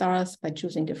different stars, by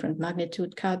choosing different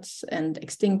magnitude cuts and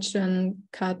extinction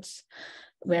cuts,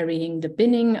 varying the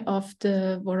binning of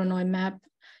the Voronoi map.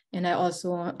 And I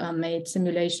also made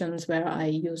simulations where I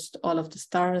used all of the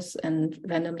stars and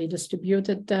randomly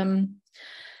distributed them.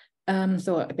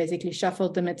 So I basically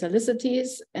shuffled the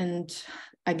metallicities and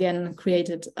again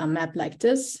created a map like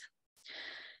this,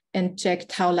 and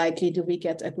checked how likely do we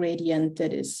get a gradient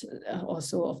that is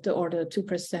also of the order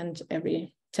 2%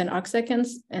 every 10 arc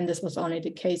seconds. And this was only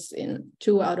the case in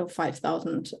 2 out of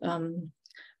 5,000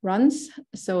 runs.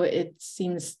 So it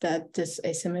seems that this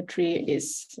asymmetry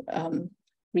is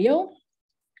real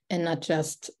and not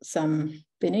just some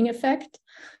binning effect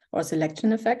or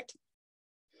selection effect.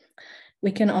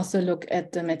 We can also look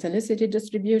at the metallicity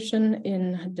distribution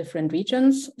in different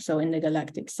regions. So in the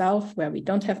galactic south, where we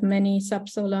don't have many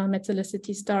subsolar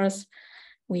metallicity stars,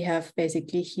 we have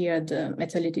basically here the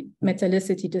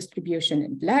metallicity distribution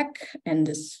in black, and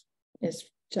this is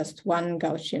just one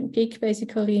Gaussian peak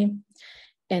basically.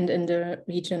 And in the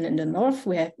region in the north,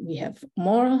 we have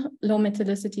more low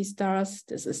metallicity stars.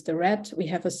 This is the red. We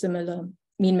have a similar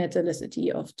mean metallicity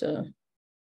of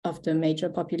the major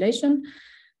population,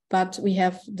 but we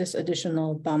have this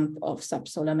additional bump of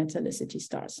subsolar metallicity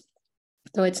stars.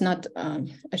 So it's not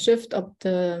a shift of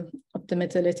the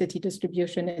metallicity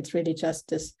distribution. It's really just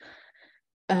this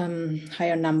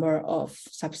higher number of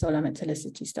subsolar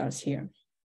metallicity stars here.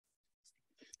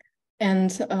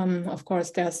 And of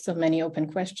course, there's so many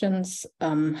open questions.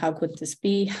 How could this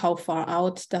be? How far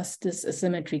out does this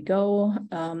asymmetry go?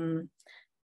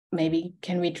 Maybe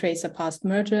can we trace a past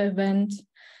merger event?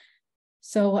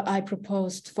 So I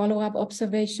proposed follow-up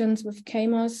observations with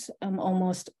CMOS,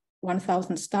 almost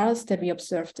 1,000 stars that we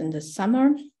observed in the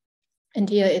summer. And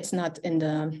here it's not in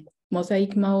the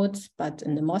mosaic mode, but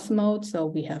in the MOS mode. So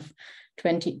we have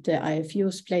the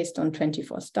IFUs placed on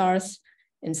 24 stars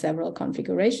in several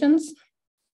configurations.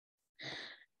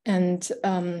 And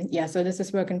yeah, so this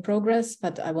is work in progress,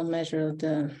 but I will measure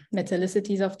the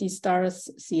metallicities of these stars,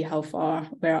 see how far,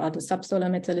 where are the subsolar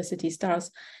metallicity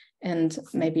stars, and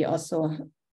maybe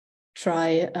also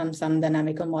try some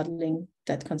dynamical modeling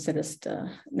that considers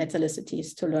the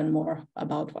metallicities to learn more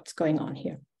about what's going on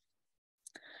here.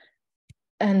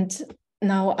 And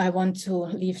now I want to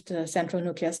leave the central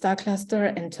nuclear star cluster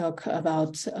and talk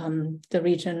about the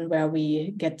region where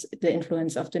we get the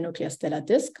influence of the nuclear stellar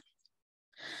disk.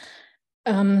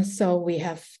 So we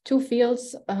have two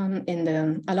fields along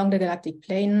the galactic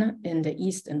plane in the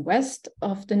east and west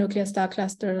of the nuclear star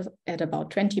cluster at about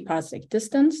 20 parsec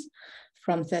distance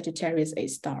from Sagittarius A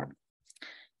star.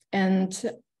 And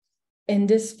in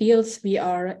these fields, we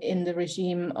are in the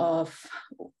regime of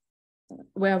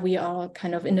where we are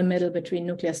kind of in the middle between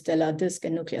nuclear stellar disk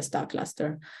and nuclear star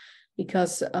cluster,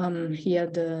 because here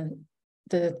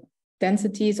the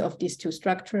densities of these two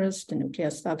structures, the nuclear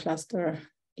star cluster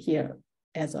here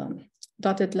as a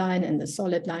dotted line and the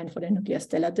solid line for the nuclear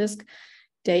stellar disk,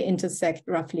 they intersect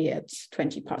roughly at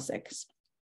 20 parsecs.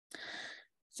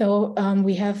 So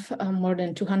we have more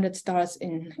than 200 stars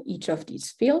in each of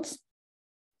these fields.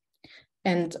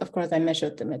 And of course, I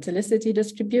measured the metallicity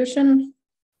distribution.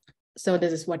 So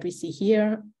this is what we see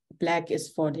here. Black is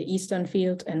for the eastern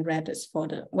field and red is for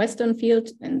the western field.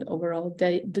 And overall,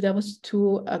 those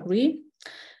two agree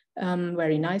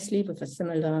very nicely with a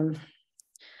similar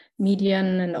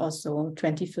median and also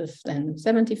 25th and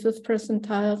 75th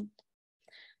percentile.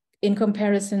 In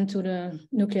comparison to the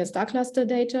nuclear star cluster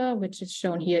data, which is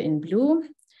shown here in blue,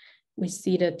 we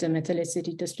see that the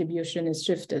metallicity distribution is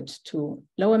shifted to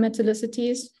lower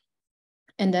metallicities.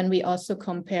 And then we also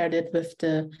compared it with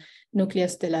the nuclear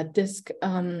stellar disk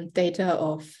data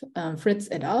of Fritz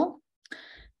et al.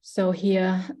 So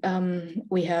here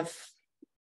we have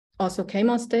also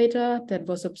CMOS data that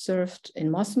was observed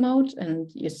in MOS mode, and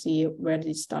you see where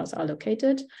these stars are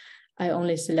located. I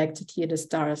only selected here the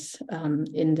stars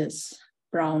in this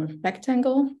brown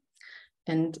rectangle.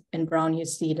 And in brown, you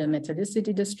see the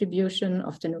metallicity distribution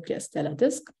of the nuclear stellar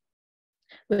disk,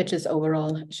 which is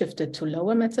overall shifted to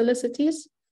lower metallicities,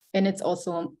 and it's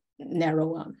also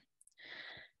narrower.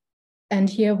 And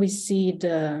here we see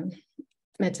the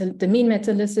mean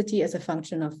metallicity as a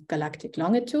function of galactic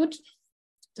longitude.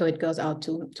 So it goes out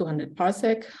to 200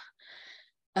 parsec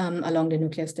along the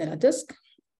nuclear stellar disk.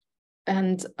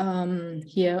 And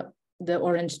here, the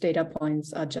orange data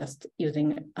points are just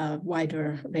using a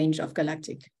wider range of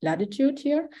galactic latitude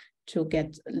here to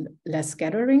get less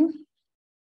scattering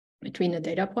between the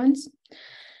data points.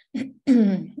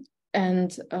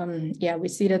 And yeah, we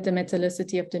see that the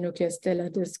metallicity of the nuclear stellar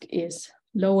disk is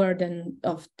lower than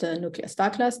of the nuclear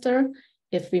star cluster.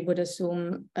 If we would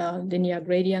assume a linear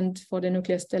gradient for the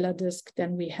nuclear stellar disk,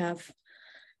 then we have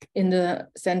in the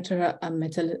center a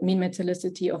mean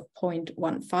metallicity of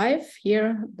 0.15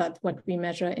 here, but what we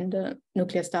measure in the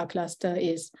nuclear star cluster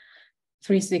is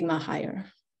 3 sigma higher.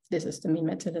 This is the mean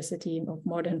metallicity of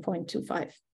more than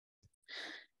 0.25.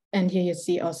 And here you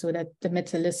see also that the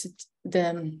metallicity,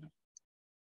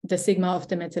 the sigma of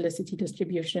the metallicity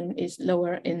distribution is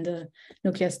lower in the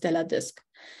nuclear stellar disk.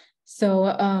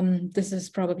 So this is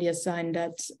probably a sign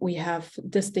that we have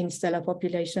distinct stellar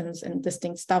populations and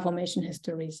distinct star formation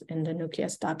histories in the nuclear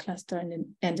star cluster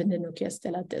and in the nuclear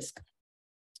stellar disk.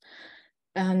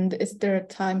 And is there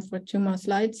time for 2 more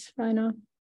slides, Rainer?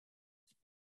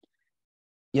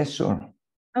 Yes, sure.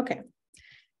 Okay.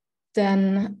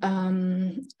 Then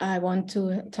I want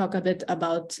to talk a bit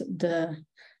about the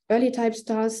early type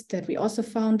stars that we also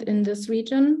found in this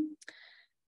region.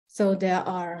 So there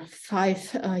are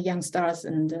 5 young stars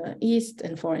in the east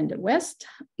and 4 in the west.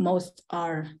 Most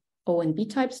are O and B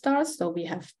type stars. So we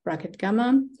have bracket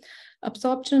gamma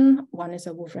absorption. One is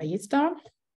a Wolf-Rayet star.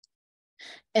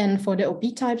 And for the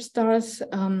OB type stars,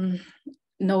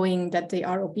 knowing that they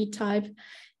are OB type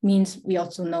means we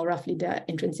also know roughly their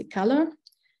intrinsic color,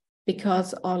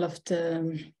 because all of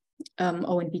the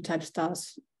O and B type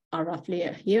stars are roughly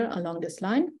here along this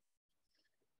line.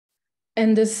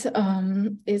 And this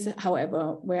is,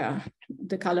 however, where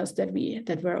the colors that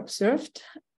were observed.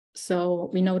 So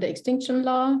we know the extinction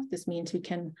law. This means we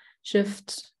can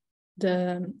shift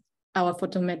our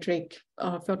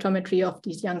photometry of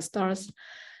these young stars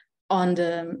on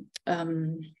the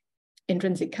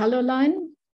intrinsic color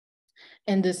line.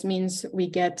 And this means we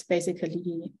get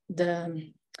basically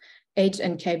the H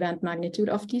and K band magnitude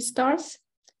of these stars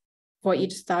for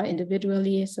each star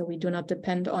individually. So we do not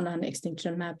depend on an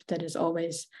extinction map that is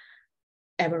always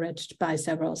averaged by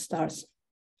several stars.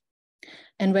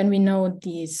 And when we know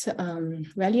these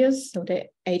values, so the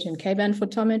H and K band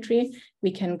photometry,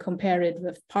 we can compare it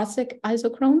with parsec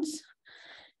isochrones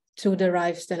to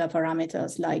derive stellar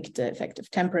parameters like the effective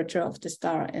temperature of the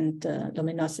star and the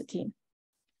luminosity.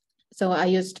 So I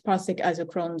used parsec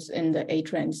isochrones in the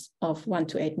age range of 1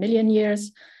 to 8 million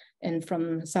years and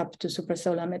from sub to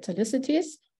supersolar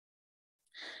metallicities.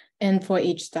 And for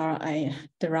each star, I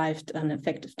derived an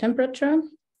effective temperature.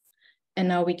 And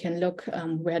now we can look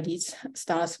where these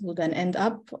stars will then end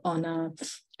up on a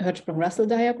Hertzsprung-Russell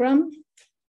diagram.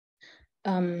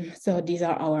 So these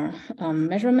are our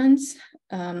measurements,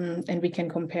 and we can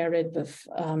compare it with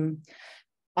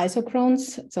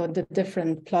isochrones. So the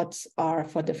different plots are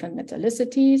for different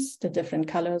metallicities. The different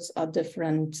colors are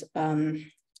different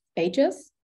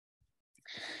ages.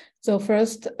 So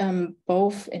first,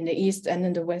 both in the east and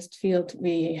in the west field,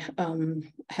 we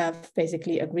have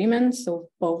basically agreements. So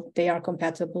both they are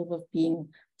compatible with being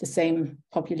the same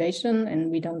population, and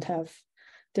we don't have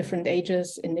different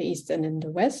ages in the east and in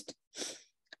the west.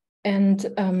 And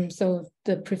so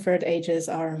the preferred ages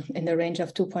are in the range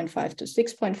of 2.5 to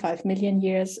 6.5 million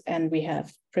years, and we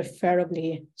have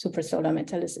preferably supersolar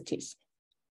metallicities.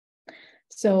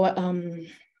 So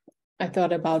I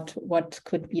thought about what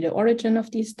could be the origin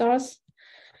of these stars.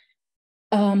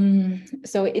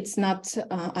 So it's not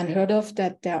unheard of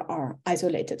that there are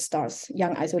isolated stars,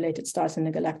 young isolated stars in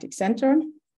the galactic center.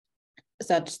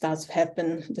 Such stars have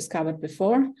been discovered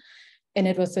before, and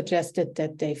it was suggested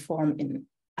that they form in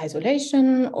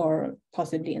isolation or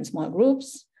possibly in small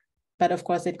groups. But of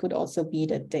course, it could also be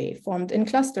that they formed in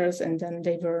clusters and then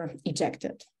they were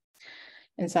ejected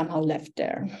and somehow left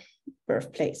their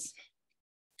birthplace.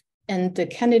 And the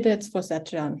candidates for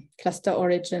such a cluster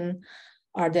origin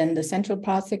are then the central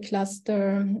parsec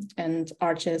cluster and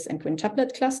arches and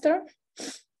quintuplet cluster.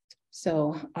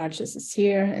 So arches is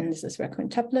here, and this is where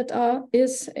quintuplet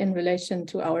is in relation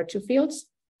to our two fields.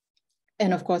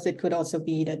 And of course, it could also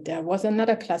be that there was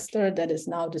another cluster that is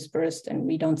now dispersed and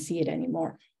we don't see it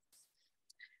anymore.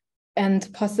 And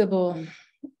possible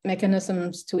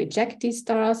mechanisms to eject these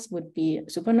stars would be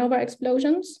supernova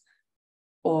explosions,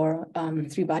 or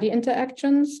three-body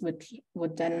interactions, which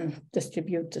would then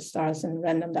distribute the stars in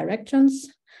random directions.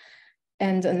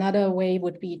 And another way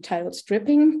would be tidal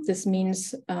stripping. This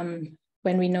means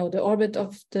when we know the orbit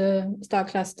of the star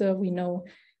cluster, we know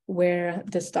where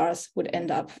the stars would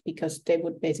end up because they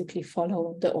would basically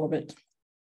follow the orbit.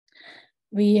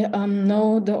 We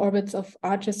know the orbits of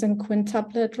arches and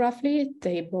quintuplet roughly.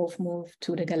 They both move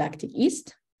to the galactic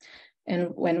east. And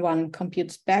when one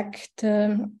computes back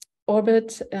the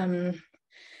orbit,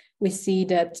 we see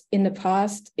that in the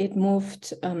past it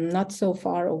moved not so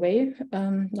far away,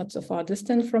 not so far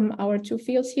distant from our two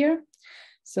fields here.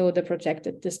 So the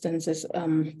projected distance is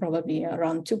probably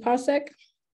around 2 parsec.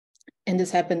 And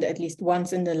this happened at least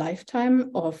once in the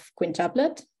lifetime of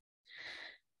quintuplet.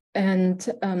 And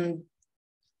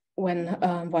when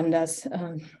one does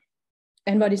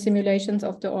n-body simulations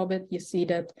of the orbit, you see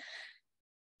that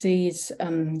these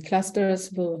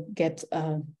clusters will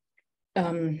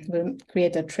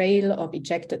create a trail of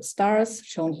ejected stars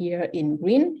shown here in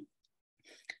green.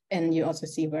 And you also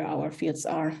see where our fields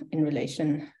are in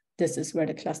relation. This is where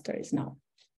the cluster is now.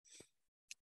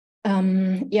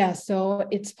 Yeah, so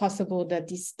it's possible that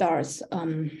these stars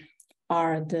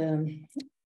are the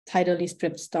tidally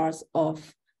stripped stars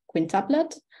of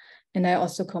quintuplet. And I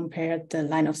also compared the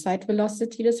line of sight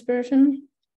velocity dispersion.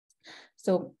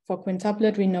 So for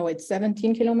quintuplet, we know it's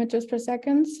 17 kilometers per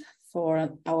second. For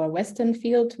our western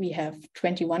field, we have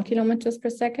 21 kilometers per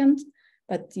second,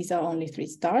 but these are only 3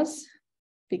 stars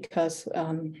because,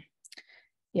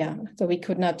 yeah, so we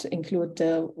could not include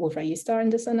the Wolf-Rayet star in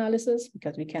this analysis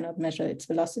because we cannot measure its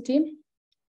velocity.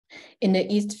 In the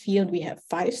east field, we have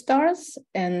 5 stars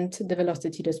and the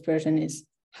velocity dispersion is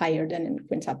higher than in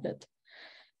quintuplet.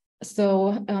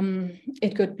 So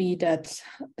it could be that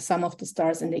some of the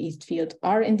stars in the east field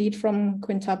are indeed from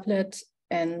quintuplet,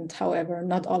 and however,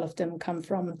 not all of them come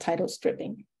from tidal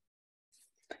stripping.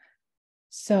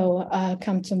 So I'll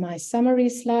come to my summary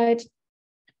slide.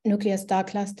 nuclear star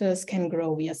clusters can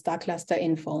grow via star cluster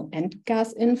infall and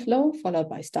gas inflow, followed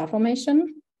by star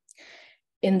formation.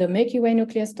 In the Milky Way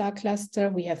nuclear star cluster,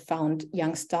 we have found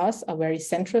young stars are very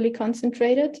centrally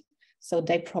concentrated, so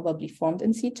they probably formed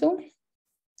in situ.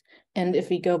 And if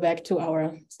we go back to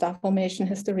our star formation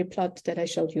history plot that I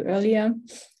showed you earlier,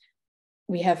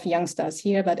 we have young stars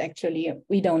here, but actually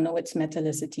we don't know its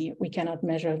metallicity. We cannot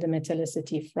measure the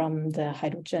metallicity from the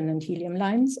hydrogen and helium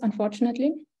lines,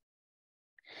 unfortunately.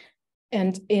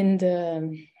 And in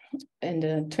the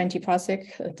 20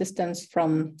 parsec distance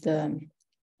from the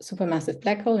supermassive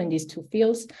black hole in these two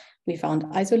fields, we found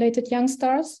isolated young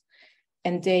stars,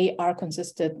 and they are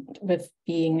consistent with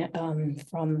being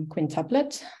from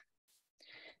quintuplet.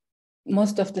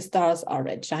 Most of the stars are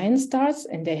red giant stars,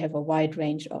 and they have a wide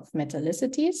range of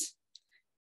metallicities.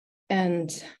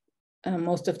 And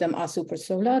most of them are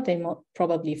supersolar. They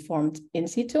probably formed in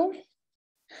situ.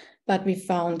 But we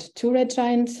found 2 red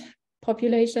giant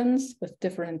populations with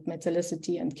different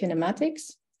metallicity and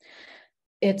kinematics.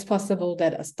 It's possible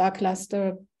that a star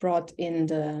cluster brought in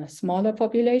the smaller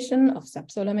population of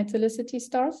subsolar metallicity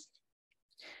stars.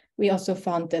 We also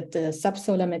found that the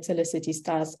subsolar metallicity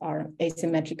stars are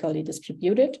asymmetrically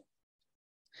distributed.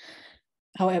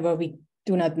 However, we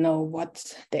do not know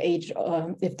what the age,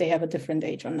 if they have a different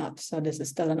age or not. So this is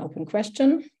still an open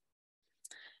question.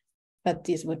 But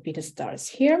these would be the stars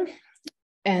here.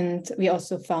 And we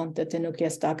also found that the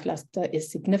nuclear star cluster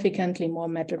is significantly more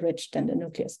metal-rich than the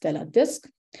nuclear stellar disk.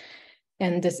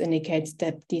 And this indicates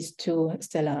that these two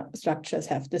stellar structures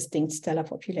have distinct stellar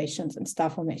populations and star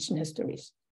formation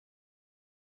histories.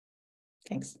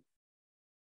 Thanks.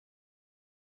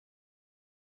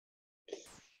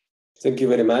 Thank you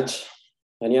very much,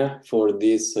 Anja, for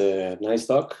this nice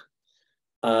talk.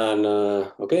 And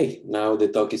okay, now the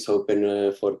talk is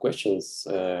open for questions.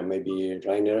 Maybe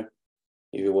Rainer,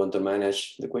 if you want to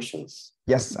manage the questions.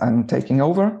 Yes, I'm taking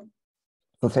over.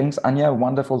 So thanks, Anja,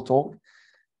 wonderful talk.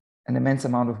 An immense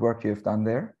amount of work you have done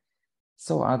there.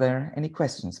 So are there any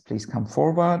questions? Please come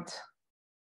forward.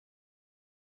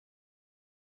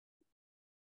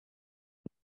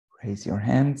 Raise your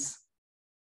hands.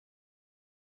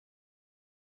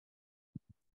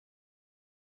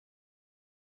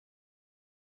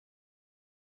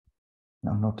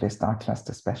 No nuclear star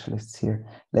cluster specialists here.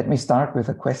 Let me start with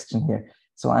a question here.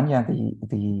 So Anja,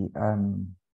 the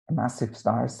massive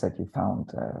stars that you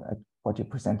found, what you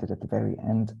presented at the very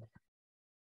end,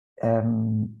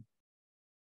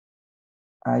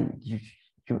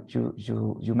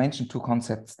 you mentioned 2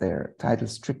 concepts there: tidal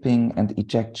stripping and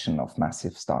ejection of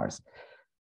massive stars.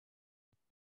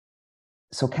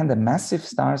 So can the massive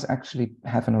stars actually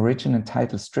have an origin in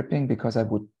tidal stripping? Because I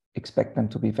would expect them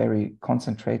to be very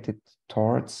concentrated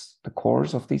towards the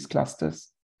cores of these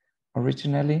clusters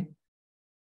originally.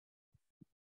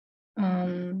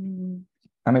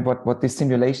 I mean, what this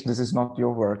simulation, this is not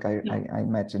your work, I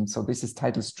imagine. So this is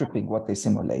tidal stripping, what they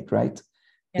simulate, right?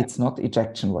 Yeah. It's not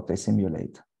ejection, what they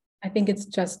simulate. I think it's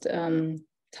just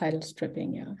tidal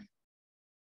stripping, yeah.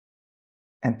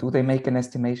 And do they make an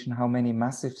estimation how many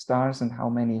massive stars and how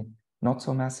many not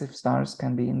so massive stars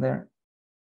can be in there?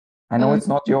 I know it's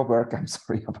not your work. I'm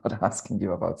sorry about asking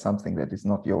you about something that is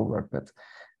not your work, but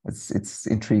it's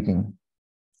intriguing.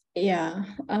 Yeah,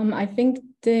 I think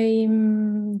they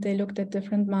looked at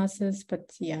different masses, but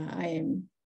yeah,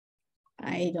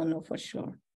 I don't know for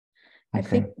sure. Okay. I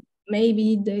think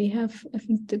maybe they have. I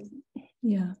think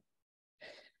yeah.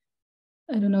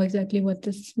 I don't know exactly what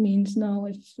this means now.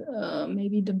 If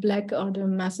maybe the black are the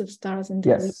massive stars and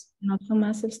the not so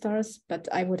massive stars, but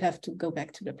I would have to go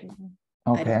back to the paper.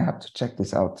 Okay, I have to check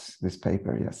this out. This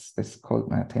paper, yes, this caught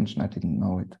my attention. I didn't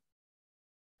know it.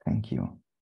 Thank you.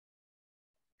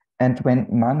 And when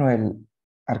Manuel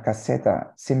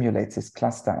Arcaceta simulates this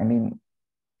cluster, I mean,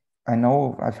 I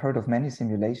know I've heard of many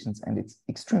simulations, and it's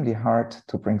extremely hard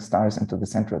to bring stars into the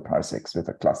central parsecs with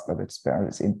a cluster with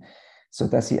stars in. So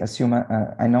does he assume,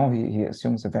 I know he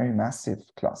assumes a very massive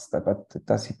cluster, but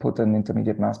does he put an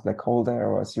intermediate mass black hole there,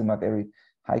 or assume a very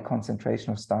high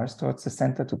concentration of stars towards the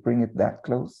center to bring it that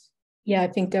close? Yeah, I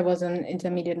think there was an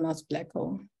intermediate mass black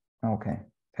hole. Okay,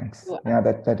 thanks. Yeah,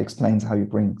 that explains how you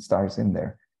bring stars in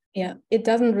there. Yeah, it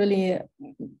doesn't really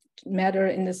matter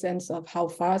in the sense of how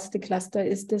fast the cluster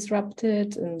is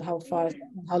disrupted and how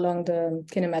long the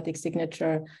kinematic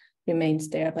signature remains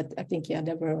there. But I think, yeah,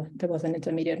 there was an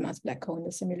intermediate mass black hole in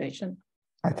the simulation.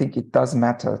 I think it does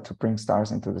matter to bring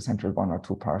stars into the central 1 or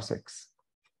 2 parsecs,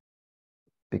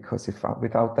 because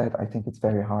without that, I think it's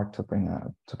very hard to bring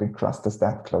clusters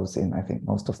that close in. I think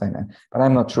most of them, but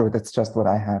I'm not sure. That's just what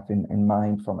I have in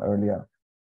mind from earlier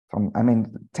from, I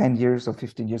mean, 10 years or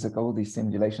 15 years ago, these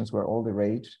simulations were all the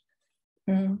rage.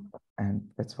 And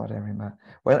that's what I remember.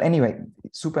 Well, anyway,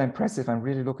 super impressive. I'm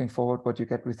really looking forward what you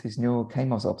get with these new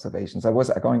CMOS observations. I was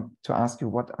going to ask you,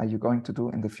 what are you going to do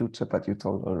in the future, but you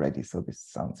told already. So this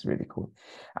sounds really cool.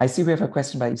 I see we have a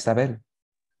question by Isabel.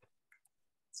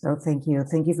 So thank you.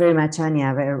 Thank you very much,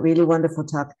 Anja. A really wonderful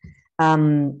talk.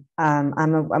 I'm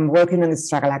working on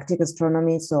extragalactic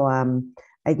astronomy. So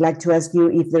I'd like to ask you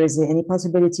if there is any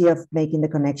possibility of making the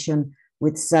connection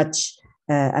with such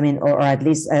I mean, or at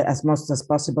least as much as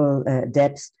possible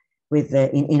depth with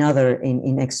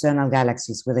in external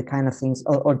galaxies with the kind of things,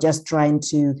 or just trying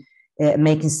to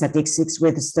making statistics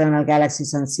with external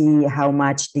galaxies and see how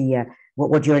much the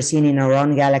what you're seeing in our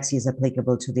own galaxy is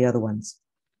applicable to the other ones.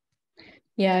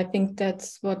 Yeah, I think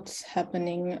that's what's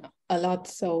happening a lot.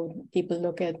 So people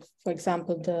look at, for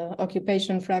example, the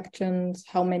occupation fractions,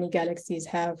 how many galaxies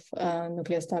have a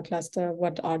nuclear star cluster,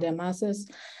 what are their masses.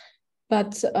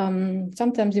 But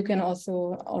sometimes you can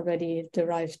also already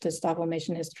derive the star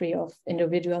formation history of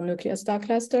individual nuclear star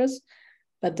clusters,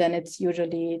 but then it's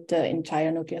usually the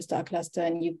entire nuclear star cluster,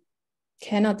 and you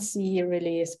cannot see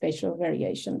really spatial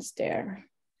variations there.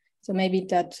 So maybe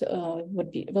that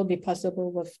will be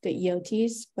possible with the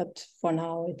ELTs, but for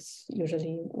now it's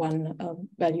usually one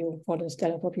value for the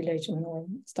stellar population or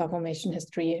star formation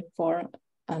history for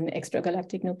an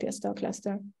extragalactic nuclear star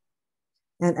cluster.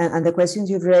 And the questions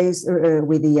you've raised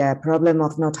with the problem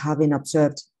of not having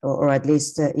observed, or at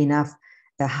least enough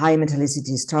high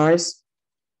metallicity stars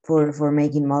for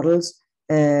making models,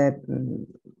 it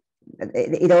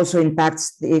also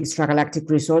impacts the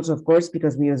extragalactic results, of course,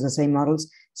 because we use the same models.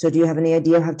 So do you have any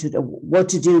idea what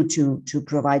to do to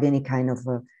provide any kind of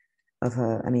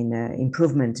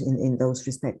improvement in those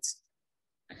respects?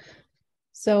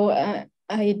 So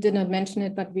I did not mention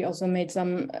it, but we also made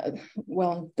some,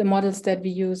 the models that we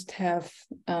used have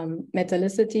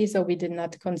metallicity, so we did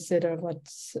not consider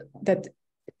that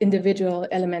individual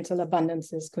elemental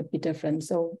abundances could be different.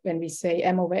 So when we say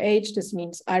M over H, this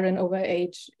means iron over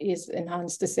H is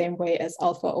enhanced the same way as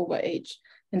alpha over H,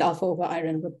 and alpha over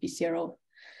iron would be 0.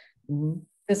 Mm-hmm.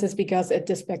 This is because at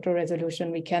this spectral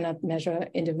resolution, we cannot measure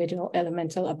individual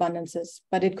elemental abundances,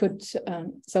 but it could,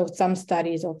 so some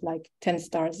studies of like 10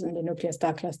 stars in the nuclear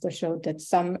star cluster showed that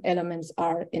some elements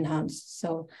are enhanced.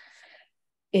 So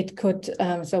it could,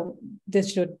 so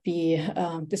this should be,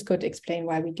 this could explain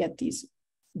why we get these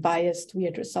biased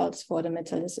weird results for the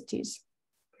metallicities.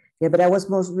 Yeah, but I was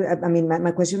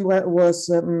my question was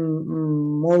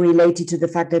more related to the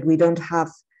fact that we don't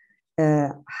have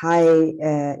high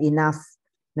enough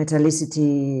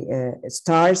metallicity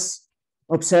stars,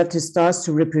 observed stars,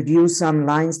 to reproduce some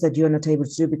lines that you're not able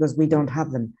to do because we don't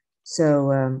have them.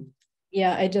 So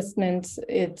yeah, I just meant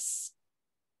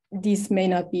these may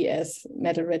not be as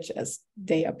metal rich as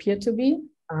they appear to be,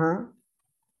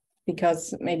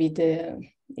 because maybe the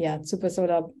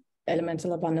supersolar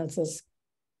elemental abundances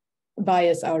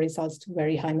bias our results to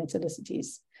very high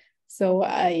metallicities. So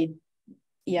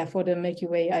for the Milky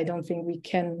Way, I don't think we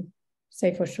can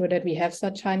say for sure that we have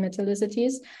such high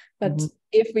metallicities, but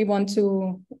if we want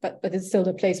to, but it's still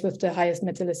the place with the highest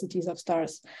metallicities of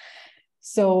stars.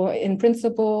 So in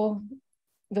principle,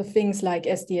 the things like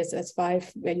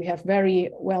SDSS-5, where you have very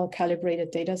well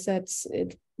calibrated data sets,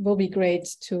 it will be great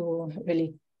to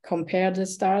really compare the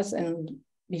stars and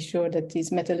be sure that these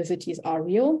metallicities are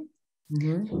real.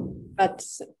 But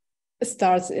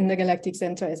stars in the galactic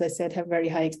center, as I said, have very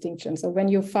high extinction. So when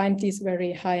you find these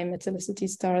very high metallicity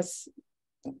stars,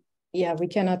 we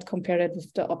cannot compare it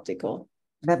with the optical.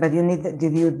 But you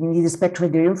need a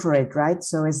spectral infrared, right?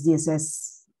 So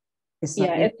SDSS is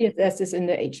SDSS is in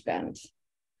the H band.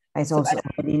 It's also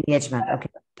in the H band. Okay.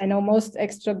 I know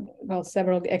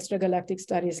several extragalactic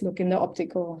studies look in the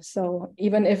optical. So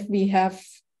even if we have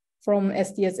from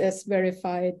SDSS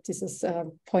verified, this is a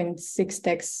 0.6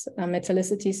 Tex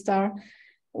metallicity star,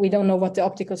 we don't know what the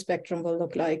optical spectrum will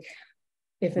look like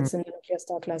if it's in the nuclear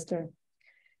star cluster.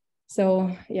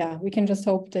 So we can just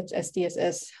hope that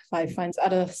SDSS-5 finds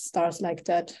other stars like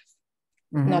that,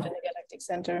 not in the galactic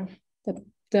center.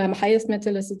 The highest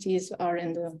metallicities are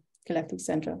in the galactic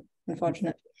center,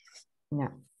 unfortunately. Yeah.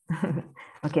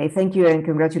 Okay, thank you, and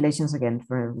congratulations again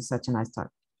for such a nice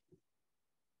talk.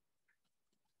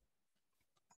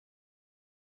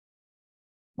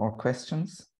 More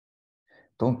questions?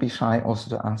 Don't be shy also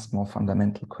to ask more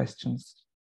fundamental questions.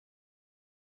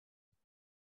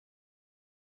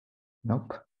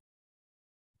 Nope.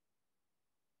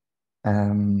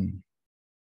 No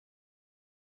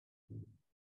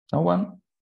one?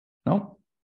 No?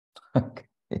 Okay.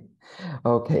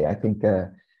 Okay, I think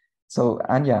So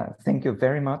Anja, thank you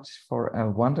very much for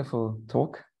a wonderful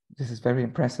talk. This is very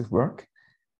impressive work.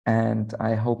 And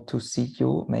I hope to see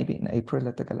you maybe in April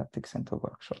at the Galactic Center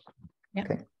workshop. Yeah.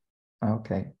 Okay.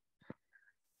 Okay.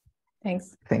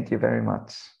 Thanks. Thank you very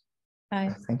much.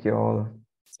 Bye. Thank you all.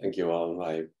 Thank you all.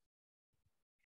 Bye.